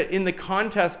means that in the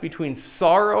contest between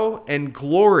sorrow and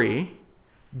glory,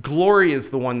 glory is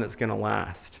the one that's going to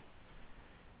last.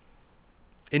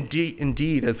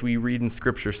 Indeed, as we read in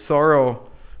Scripture,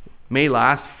 sorrow may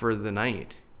last for the night,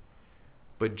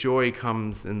 but joy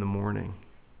comes in the morning.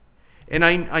 And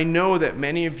I know that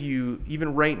many of you,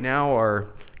 even right now, are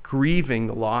grieving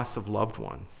the loss of loved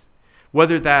ones.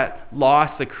 Whether that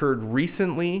loss occurred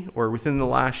recently or within the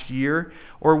last year,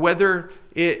 or whether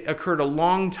it occurred a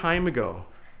long time ago,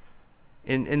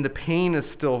 and the pain is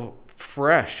still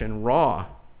fresh and raw.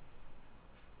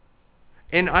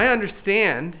 And I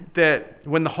understand that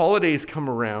when the holidays come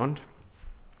around,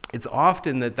 it's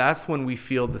often that's when we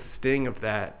feel the sting of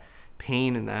that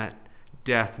pain and that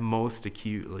death most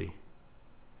acutely.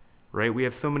 right? We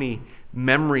have so many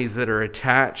memories that are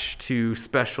attached to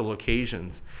special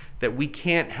occasions that we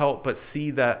can't help but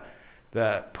see that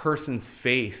person's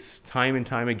face time and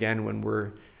time again when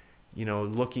we're,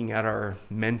 looking at our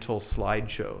mental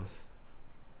slideshows.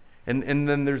 And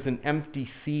then there's an empty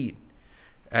seat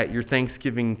at your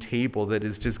Thanksgiving table that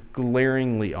is just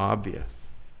glaringly obvious.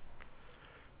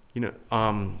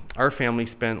 Our family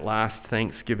spent last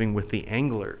Thanksgiving with the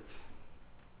Englerts.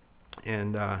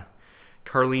 And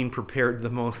Carlene prepared the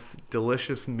most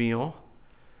delicious meal,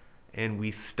 and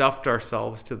we stuffed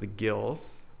ourselves to the gills.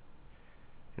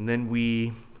 And then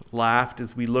we laughed as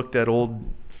we looked at old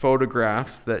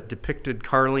photographs that depicted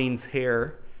Carlene's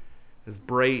hair as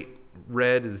bright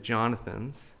red as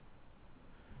Jonathan's.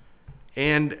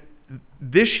 And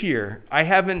this year, I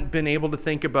haven't been able to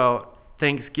think about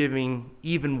Thanksgiving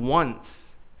even once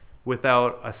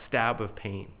without a stab of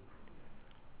pain.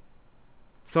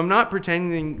 So I'm not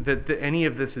pretending that any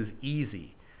of this is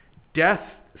easy. Death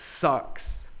sucks.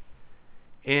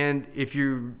 And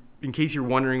in case you're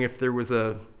wondering if there was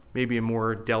maybe a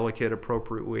more delicate,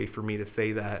 appropriate way for me to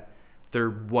say that, there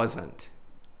wasn't.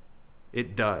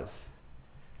 It does.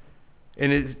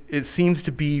 And it seems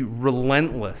to be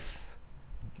relentless.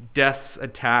 Death's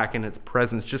attack and its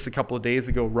presence. Just a couple of days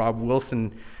ago, Rob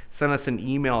Wilson sent us an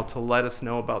email to let us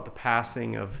know about the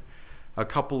passing of a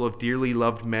couple of dearly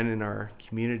loved men in our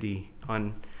community.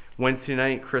 On Wednesday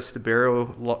night, Krista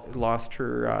Barrow lost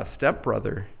her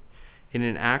stepbrother in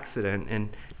an accident, and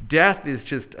death is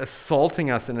just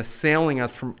assaulting us and assailing us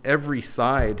from every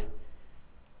side.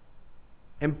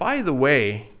 And by the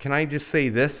way, can I just say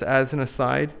this as an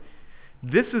aside?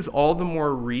 This is all the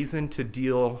more reason to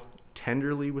deal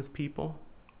tenderly with people.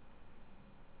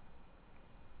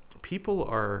 People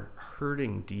are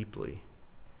hurting deeply.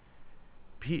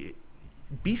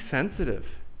 Be sensitive.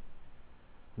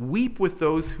 Weep with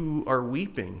those who are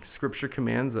weeping, Scripture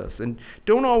commands us. And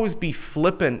don't always be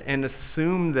flippant and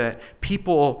assume that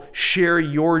people share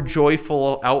your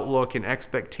joyful outlook and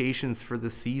expectations for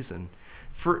the season.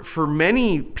 For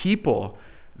many people,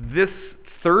 this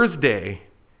Thursday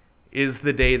is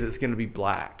the day that's going to be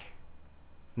black,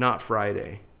 not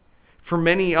Friday. For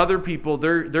many other people,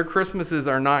 their Christmases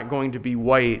are not going to be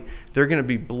white. They're going to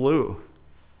be blue.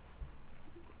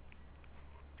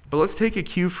 But let's take a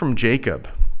cue from Jacob,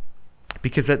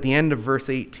 because at the end of verse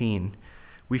 18,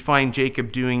 we find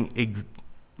Jacob doing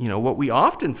what we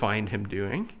often find him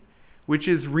doing, which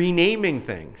is renaming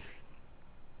things.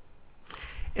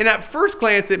 And at first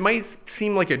glance, it might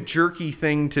seem like a jerky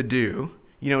thing to do,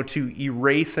 to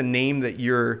erase a name that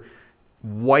your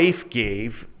wife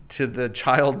gave to the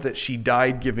child that she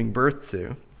died giving birth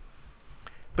to.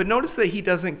 But notice that he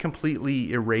doesn't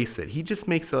completely erase it. He just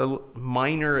makes a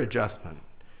minor adjustment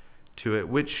to it,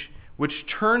 which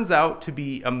turns out to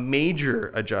be a major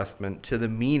adjustment to the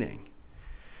meaning.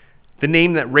 The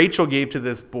name that Rachel gave to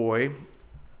this boy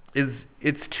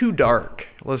it's too dark.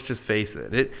 Let's just face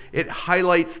it. It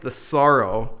highlights the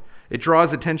sorrow. It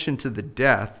draws attention to the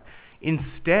death.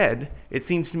 Instead, it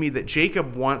seems to me that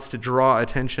Jacob wants to draw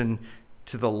attention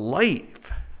to the life,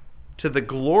 to the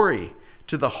glory,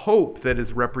 to the hope that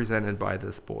is represented by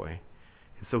this boy.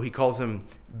 And so he calls him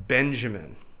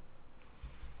Benjamin,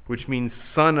 which means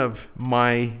son of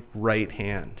my right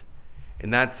hand.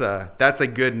 And that's a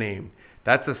good name.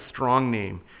 That's a strong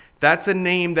name. That's a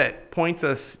name that points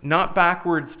us not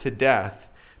backwards to death,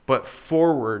 but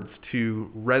forwards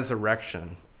to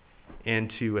resurrection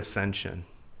and to ascension.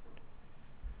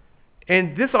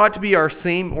 And this ought to be our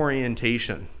same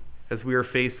orientation as we are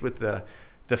faced with the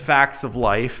facts of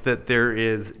life, that there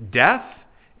is death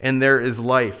and there is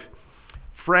life.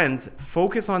 Friends,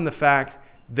 focus on the fact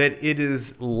that it is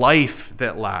life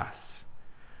that lasts.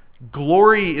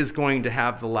 Glory is going to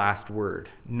have the last word,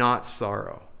 not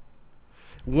sorrow.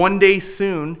 One day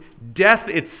soon, death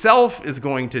itself is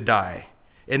going to die,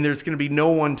 and there's going to be no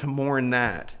one to mourn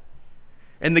that.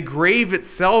 And the grave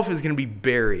itself is going to be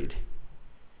buried.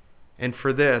 And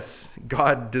for this,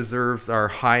 God deserves our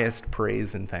highest praise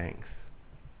and thanks.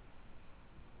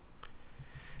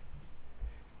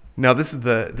 Now, this is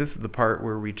the part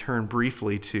where we turn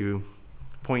briefly to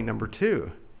point number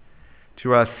 2,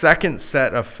 to a second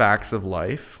set of facts of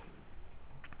life.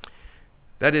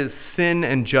 That is sin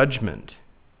and judgment.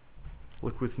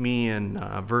 Look with me in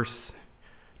verse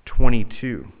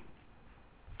 22.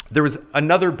 There was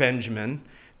another Benjamin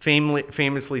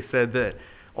famously said that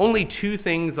only 2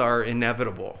 things are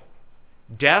inevitable: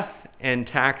 death and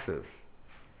taxes.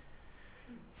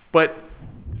 But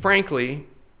frankly,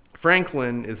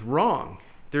 Franklin is wrong.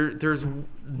 There's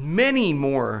many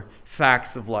more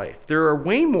facts of life. There are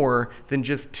way more than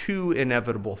just 2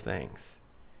 inevitable things.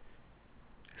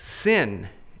 sin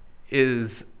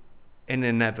is an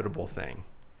inevitable thing.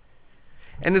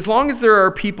 And as long as there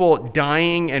are people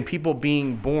dying and people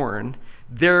being born,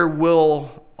 there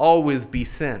will always be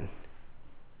sin.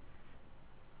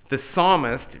 The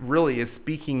psalmist really is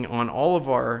speaking on all of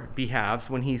our behalves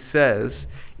when he says,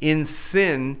 "In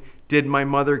sin did my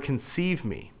mother conceive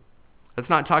me." That's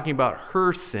not talking about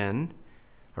her sin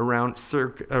around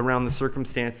the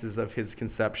circumstances of his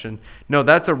conception. No,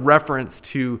 that's a reference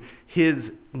to his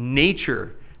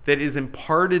nature that is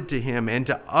imparted to him and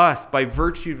to us by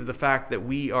virtue of the fact that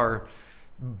we are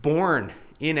born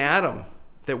in Adam,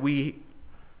 that we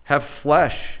have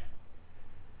flesh.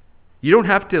 You don't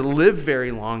have to live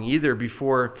very long either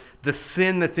before the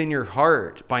sin that's in your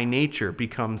heart by nature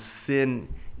becomes sin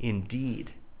indeed.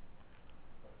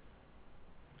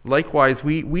 Likewise,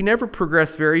 we never progress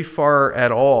very far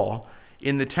at all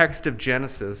in the text of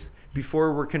Genesis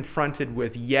before we're confronted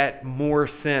with yet more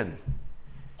sin.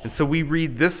 And so we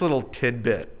read this little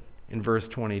tidbit in verse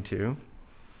 22.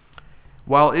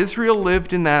 While Israel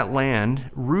lived in that land,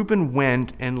 Reuben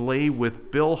went and lay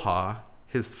with Bilhah,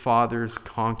 his father's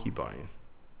concubine.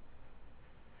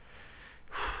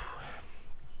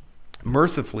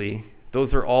 Mercifully,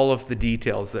 those are all of the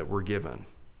details that were given.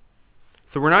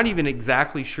 So we're not even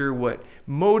exactly sure what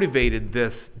motivated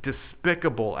this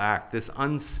despicable act, this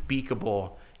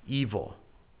unspeakable evil,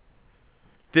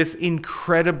 this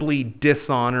incredibly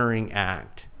dishonoring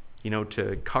act,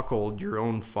 to cuckold your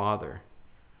own father.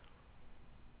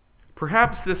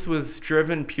 Perhaps this was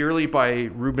driven purely by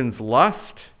Reuben's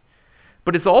lust,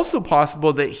 but it's also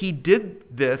possible that he did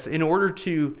this in order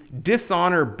to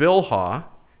dishonor Bilhah,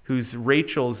 who's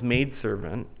Rachel's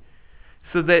maidservant,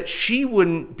 so that she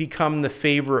wouldn't become the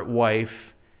favorite wife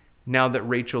now that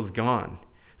Rachel's gone,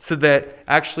 so that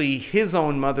actually his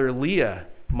own mother Leah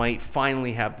might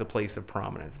finally have the place of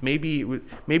prominence. Maybe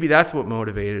that's what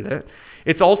motivated it.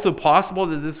 It's also possible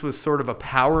that this was sort of a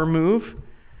power move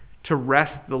to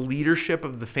wrest the leadership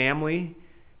of the family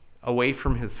away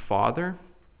from his father.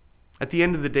 At the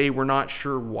end of the day, we're not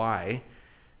sure why,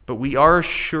 but we are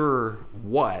sure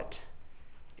what,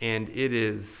 and it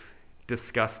is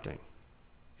disgusting.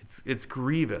 It's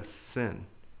grievous sin.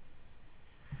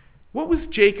 What was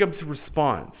Jacob's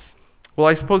response? Well,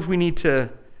 I suppose we need to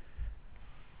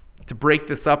break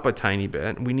this up a tiny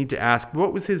bit. We need to ask,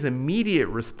 what was his immediate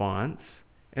response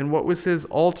and what was his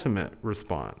ultimate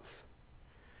response?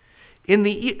 In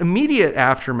the immediate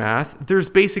aftermath, there's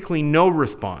basically no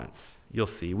response, you'll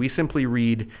see. We simply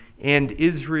read, "And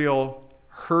Israel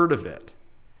heard of it."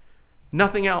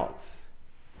 Nothing else.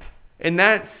 And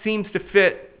that seems to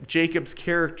fit Jacob's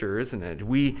character, isn't it?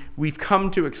 We've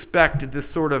come to expect this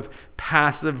sort of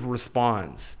passive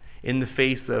response in the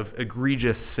face of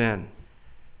egregious sin.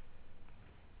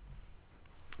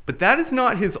 But that is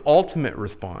not his ultimate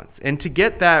response. And to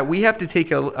get that, we have to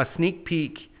take a sneak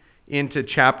peek into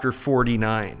chapter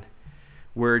 49,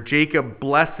 where Jacob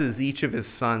blesses each of his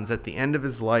sons at the end of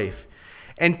his life.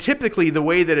 And typically the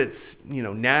way that it's,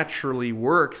 naturally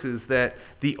works is that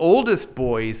the oldest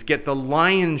boys get the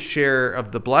lion's share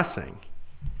of the blessing.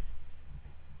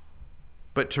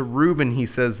 But to Reuben he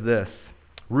says this,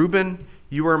 "Reuben,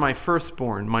 you are my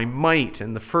firstborn, my might,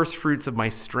 and the firstfruits of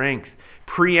my strength,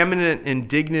 preeminent in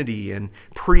dignity and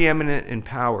preeminent in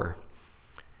power.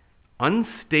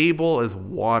 Unstable as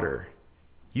water,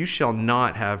 you shall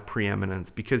not have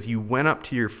preeminence, because you went up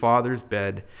to your father's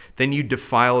bed, then you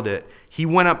defiled it. He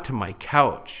went up to my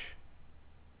couch."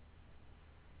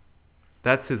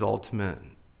 That's his ultimate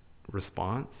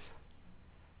response.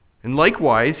 And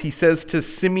likewise, he says to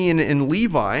Simeon and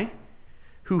Levi,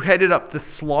 who headed up the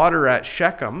slaughter at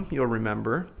Shechem, you'll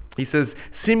remember. He says,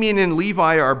 "Simeon and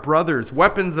Levi are brothers.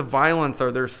 Weapons of violence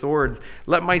are their swords.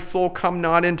 Let my soul come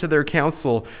not into their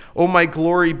counsel.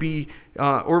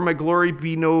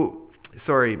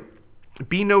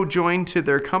 Be not joined to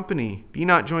their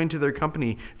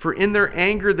company. For in their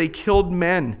anger they killed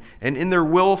men, and in their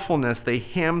willfulness they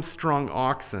hamstrung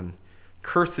oxen.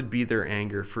 Cursed be their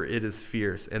anger, for it is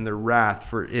fierce, and their wrath,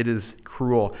 for it is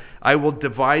cruel. I will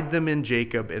divide them in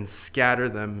Jacob and scatter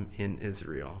them in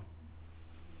Israel."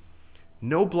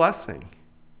 No blessing,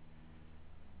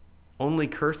 only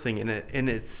cursing, and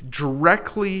it's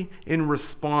directly in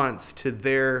response to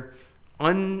their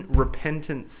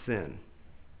unrepentant sin.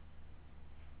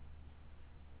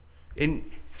 And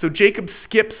so Jacob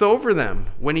skips over them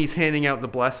when he's handing out the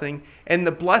blessing, and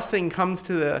the blessing comes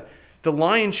to the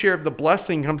lion's share of the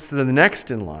blessing comes to the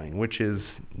next in line, which is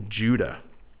Judah.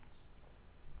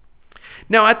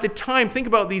 Now, at the time, think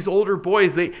about these older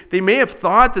boys. They may have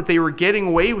thought that they were getting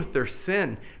away with their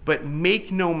sin, but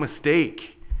make no mistake,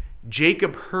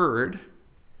 Jacob heard,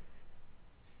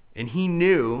 And he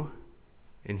knew,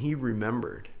 and he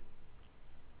remembered.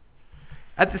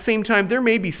 At the same time, there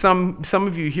may be some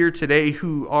of you here today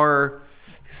who are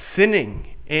sinning,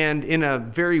 and in a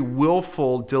very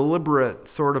willful, deliberate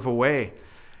sort of a way.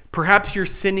 Perhaps you're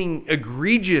sinning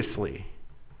egregiously.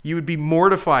 You would be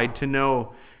mortified to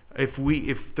know if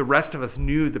the rest of us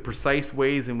knew the precise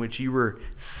ways in which you were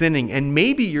sinning. And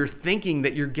maybe you're thinking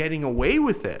that you're getting away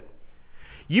with it.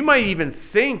 You might even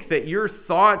think that your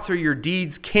thoughts or your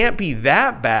deeds can't be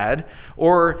that bad,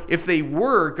 or if they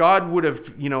were, God would have,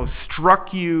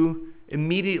 struck you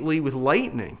immediately with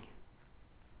lightning.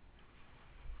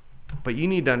 But you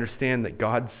need to understand that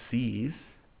God sees,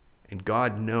 and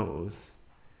God knows,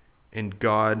 and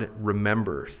God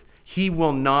remembers. He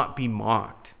will not be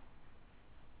mocked.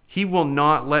 He will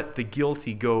not let the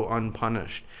guilty go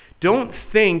unpunished. Don't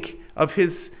think of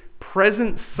his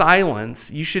present silence.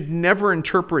 You should never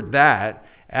interpret that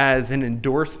as an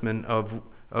endorsement of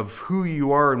who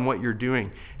you are and what you're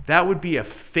doing. That would be a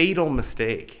fatal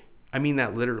mistake. I mean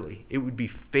that literally. It would be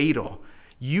fatal.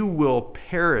 You will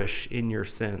perish in your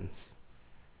sins.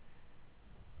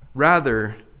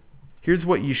 Rather, here's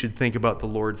what you should think about the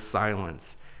Lord's silence.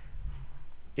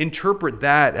 Interpret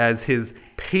that as his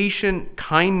patient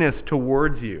kindness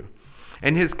towards you.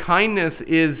 And his kindness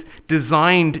is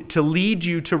designed to lead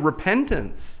you to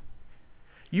repentance.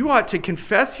 You ought to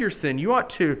confess your sin. You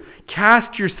ought to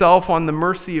cast yourself on the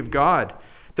mercy of God.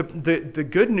 The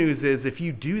good news is if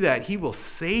you do that, he will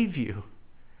save you.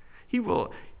 He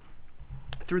will,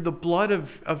 through the blood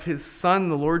of his Son,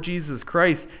 the Lord Jesus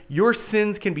Christ, your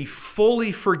sins can be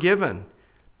fully forgiven.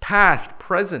 Past,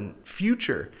 present,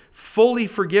 future, fully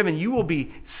forgiven. You will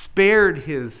be spared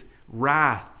his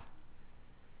wrath,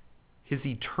 his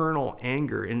eternal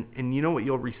anger. And you know what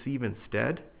you'll receive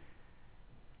instead?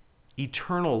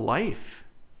 Eternal life.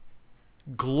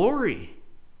 Glory.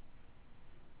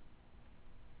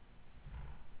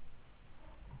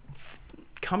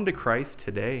 Come to Christ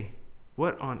today.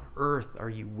 What on earth are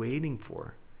you waiting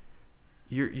for?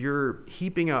 You're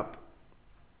heaping up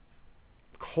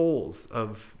coals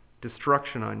of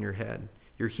destruction on your head.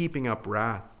 You're heaping up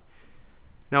wrath.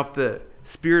 Now, if the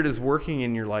Spirit is working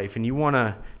in your life and you want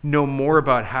to know more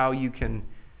about how you can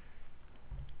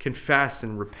confess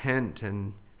and repent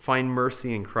and find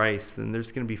mercy in Christ, then there's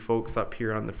going to be folks up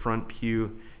here on the front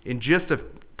pew in just a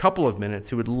couple of minutes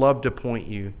who would love to point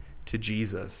you to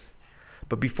Jesus.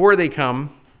 But before they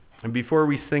come, and before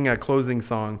we sing a closing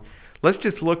song, let's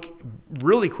just look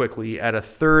really quickly at a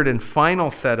third and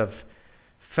final set of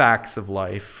facts of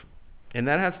life, and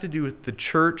that has to do with the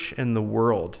church and the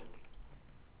world.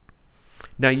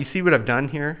 Now, you see what I've done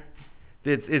here?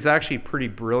 It's actually pretty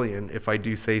brilliant, if I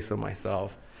do say so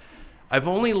myself. I've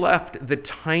only left the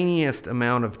tiniest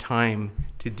amount of time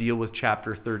to deal with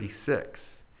chapter 36,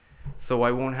 so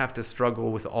I won't have to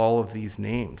struggle with all of these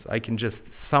names. I can just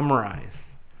summarize.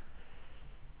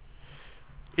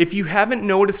 If you haven't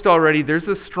noticed already, there's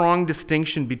a strong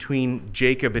distinction between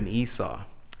Jacob and Esau.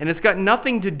 And it's got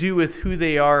nothing to do with who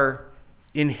they are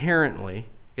inherently.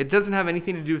 It doesn't have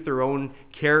anything to do with their own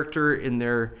character and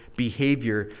their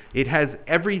behavior. It has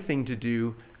everything to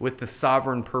do with the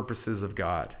sovereign purposes of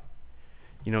God.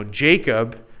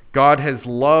 Jacob, God has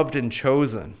loved and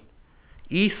chosen.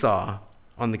 Esau,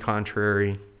 on the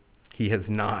contrary, he has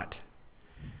not.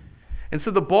 And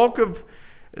so the bulk of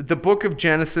the book of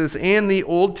Genesis and the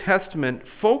Old Testament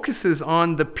focuses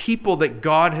on the people that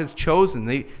God has chosen.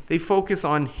 They focus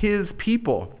on his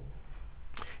people.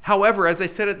 However, as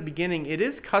I said at the beginning, it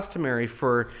is customary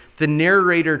for the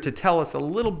narrator to tell us a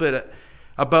little bit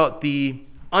about the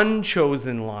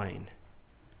unchosen line,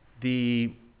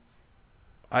 the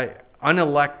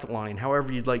unelect line, however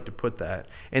you'd like to put that.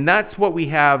 And that's what we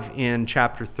have in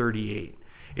chapter 38.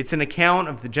 It's an account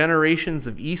of the generations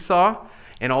of Esau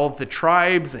and all of the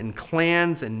tribes and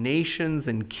clans and nations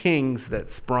and kings that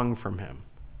sprung from him.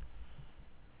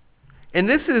 And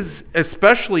this is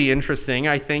especially interesting,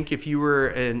 I think, if you were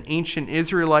an ancient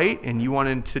Israelite and you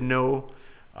wanted to know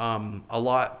a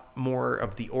lot more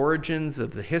of the origins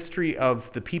of the history of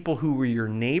the people who were your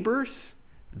neighbors,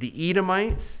 the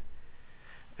Edomites.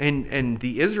 And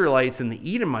the Israelites and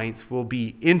the Edomites will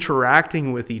be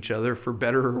interacting with each other, for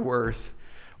better or worse,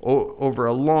 over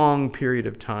a long period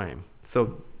of time.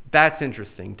 So that's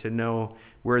interesting to know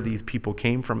where these people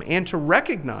came from and to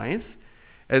recognize,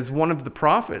 as one of the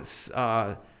prophets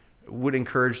would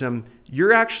encourage them,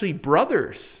 you're actually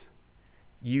brothers,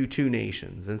 you two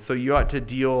nations. And so you ought to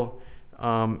deal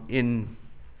in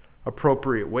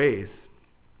appropriate ways.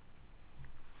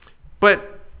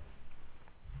 But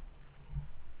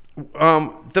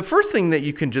the first thing that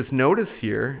you can just notice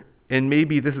here and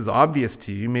maybe this is obvious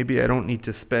to you, maybe I don't need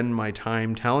to spend my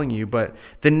time telling you, but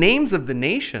the names of the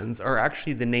nations are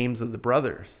actually the names of the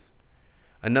brothers.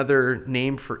 Another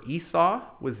name for Esau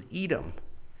was Edom,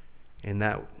 and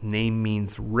that name means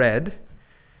red.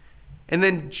 And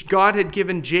then God had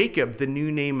given Jacob the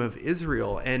new name of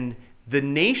Israel, and the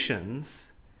nations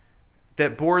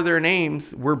that bore their names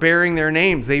were bearing their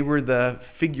names. They were the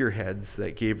figureheads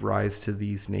that gave rise to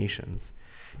these nations.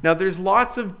 Now, there's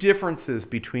lots of differences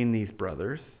between these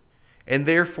brothers, and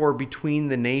therefore between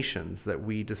the nations that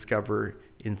we discover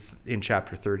in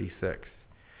chapter 36.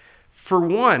 For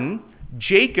one,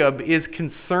 Jacob is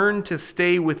concerned to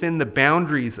stay within the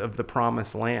boundaries of the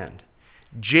promised land.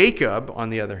 Jacob, on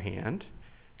the other hand,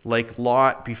 like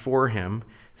Lot before him,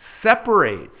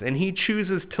 separates, and he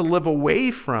chooses to live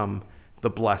away from the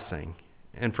blessing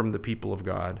and from the people of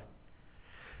God.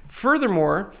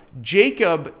 Furthermore,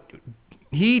 Jacob,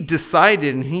 he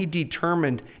decided and he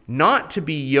determined not to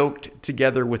be yoked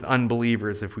together with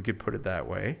unbelievers, if we could put it that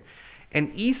way.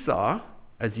 And Esau,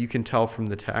 as you can tell from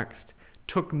the text,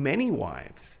 took many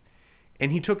wives,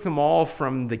 and he took them all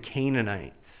from the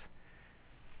Canaanites,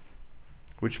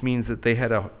 which means that they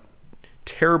had a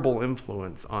terrible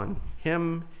influence on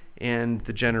him and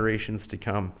the generations to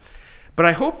come. But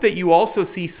I hope that you also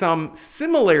see some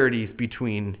similarities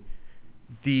between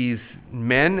these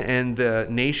men and the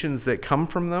nations that come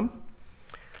from them.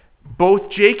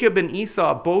 Both Jacob and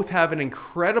Esau both have an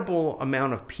incredible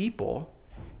amount of people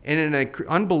and an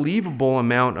unbelievable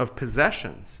amount of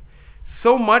possessions.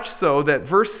 So much so that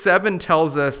verse 7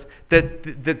 tells us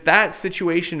that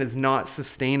situation is not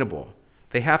sustainable.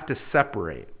 They have to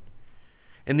separate.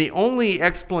 And the only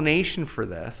explanation for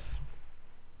this,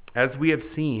 as we have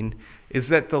seen, is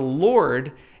that the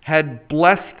Lord had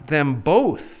blessed them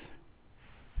both.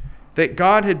 That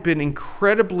God had been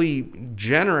incredibly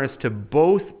generous to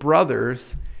both brothers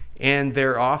and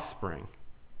their offspring.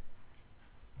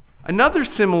 Another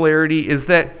similarity is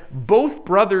that both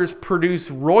brothers produce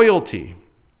royalty.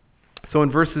 So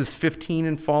in verses 15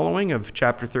 and following of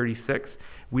chapter 36,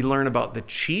 we learn about the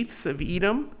chiefs of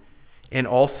Edom. And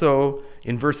also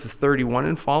in verses 31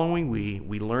 and following,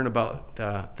 we learn about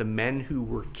the men who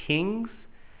were kings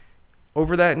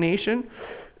over that nation.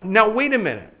 Now, wait a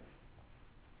minute.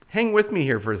 Hang with me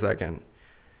here for a second.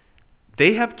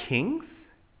 They have kings?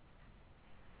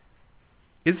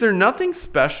 Is there nothing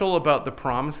special about the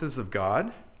promises of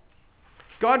God?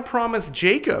 God promised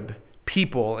Jacob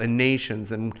people and nations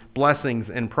and blessings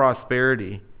and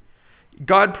prosperity.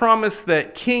 God promised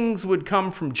that kings would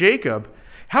come from Jacob.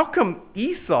 How come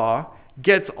Esau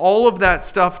gets all of that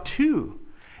stuff too?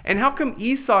 And how come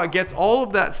Esau gets all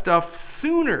of that stuff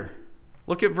sooner?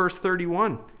 Look at verse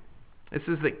 31. It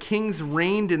says that kings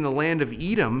reigned in the land of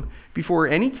Edom before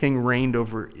any king reigned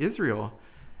over Israel.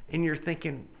 And you're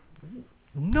thinking,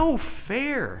 no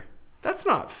fair. That's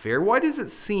not fair. Why does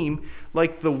it seem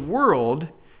like the world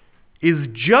is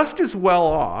just as well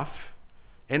off,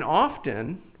 and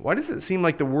often, why does it seem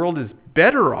like the world is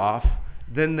better off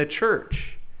than the church,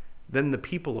 than the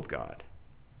people of God?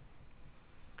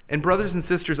 And brothers and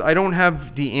sisters, I don't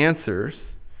have the answers.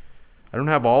 I don't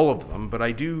have all of them, but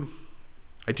I do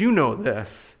know this,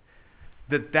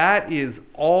 that is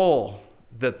all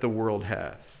that the world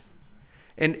has.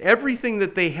 And everything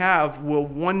that they have will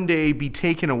one day be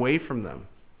taken away from them.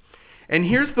 And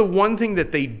here's the one thing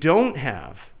that they don't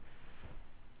have: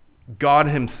 God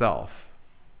himself.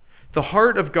 The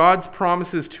heart of God's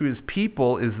promises to his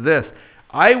people is this: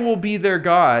 I will be their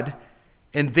God,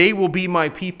 and they will be my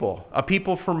people, a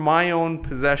people for my own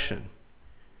possession.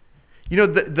 You know,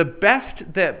 the best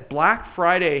that Black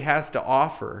Friday has to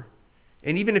offer,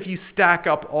 and even if you stack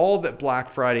up all that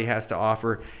Black Friday has to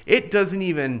offer, it doesn't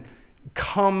even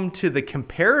come to the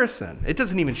comparison. It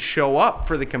doesn't even show up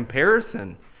for the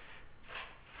comparison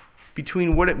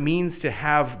between what it means to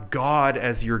have God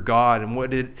as your God and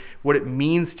what it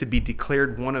means to be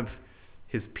declared one of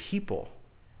his people.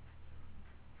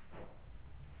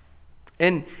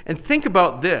 And think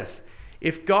about this.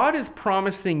 If God is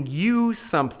promising you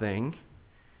something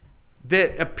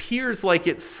that appears like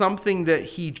it's something that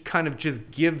he kind of just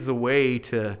gives away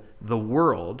to the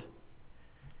world,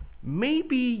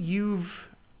 maybe you've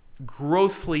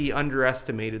grossly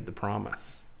underestimated the promise.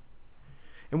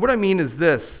 And what I mean is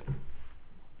this: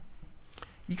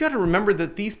 you got to remember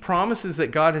that these promises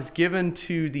that God has given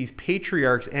to these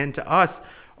patriarchs and to us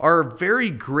are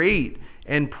very great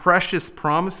and precious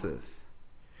promises.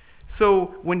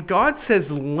 So when God says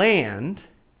land,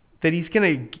 that he's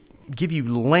going to give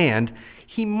you land,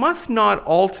 he must not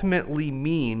ultimately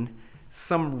mean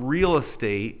some real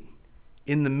estate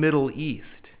in the Middle East.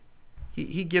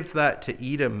 He gives that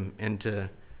to Edom and to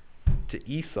to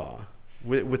Esau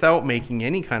without making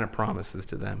any kind of promises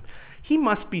to them. He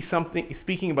must be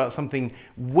speaking about something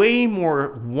way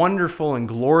more wonderful and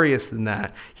glorious than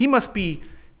that. He must be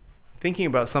thinking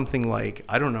about something like,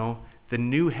 I don't know, the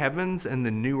new heavens and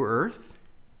the new earth.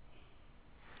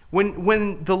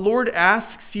 When the Lord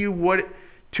asks you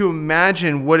to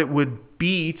imagine what it would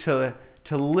be to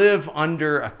live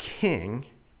under a king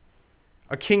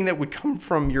that would come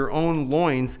from your own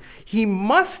loins, he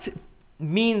must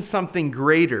mean something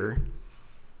greater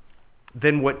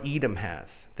than what Edom has.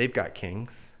 They've got kings.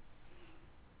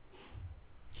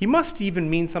 He must even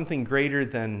mean something greater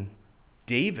than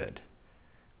David,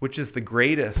 which is the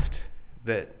greatest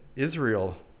that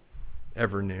Israel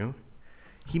ever knew.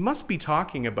 He must be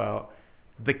talking about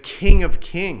the King of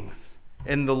Kings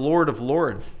and the Lord of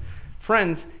Lords.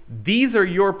 Friends, these are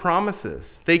your promises.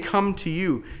 They come to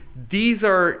you. These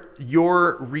are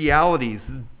your realities.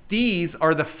 These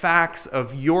are the facts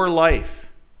of your life.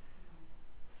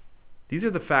 These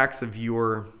are the facts of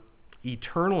your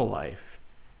eternal life.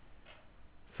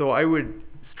 So I would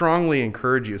strongly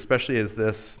encourage you, especially as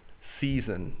this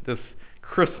season, this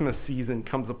Christmas season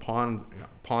comes upon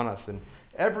us, and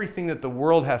everything that the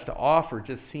world has to offer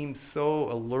just seems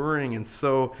so alluring and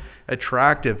so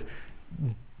attractive.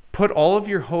 Put all of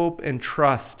your hope and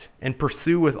trust and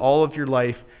pursue with all of your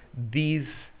life these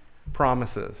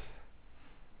promises.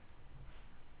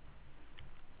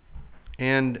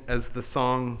 And as the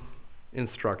song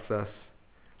instructs us,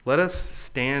 let us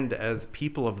stand as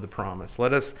people of the promise.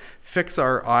 Let us fix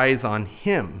our eyes on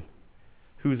him,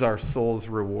 who's our soul's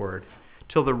reward.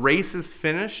 Till the race is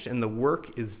finished and the work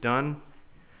is done,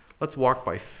 let's walk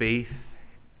by faith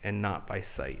and not by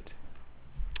sight.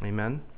 Amen.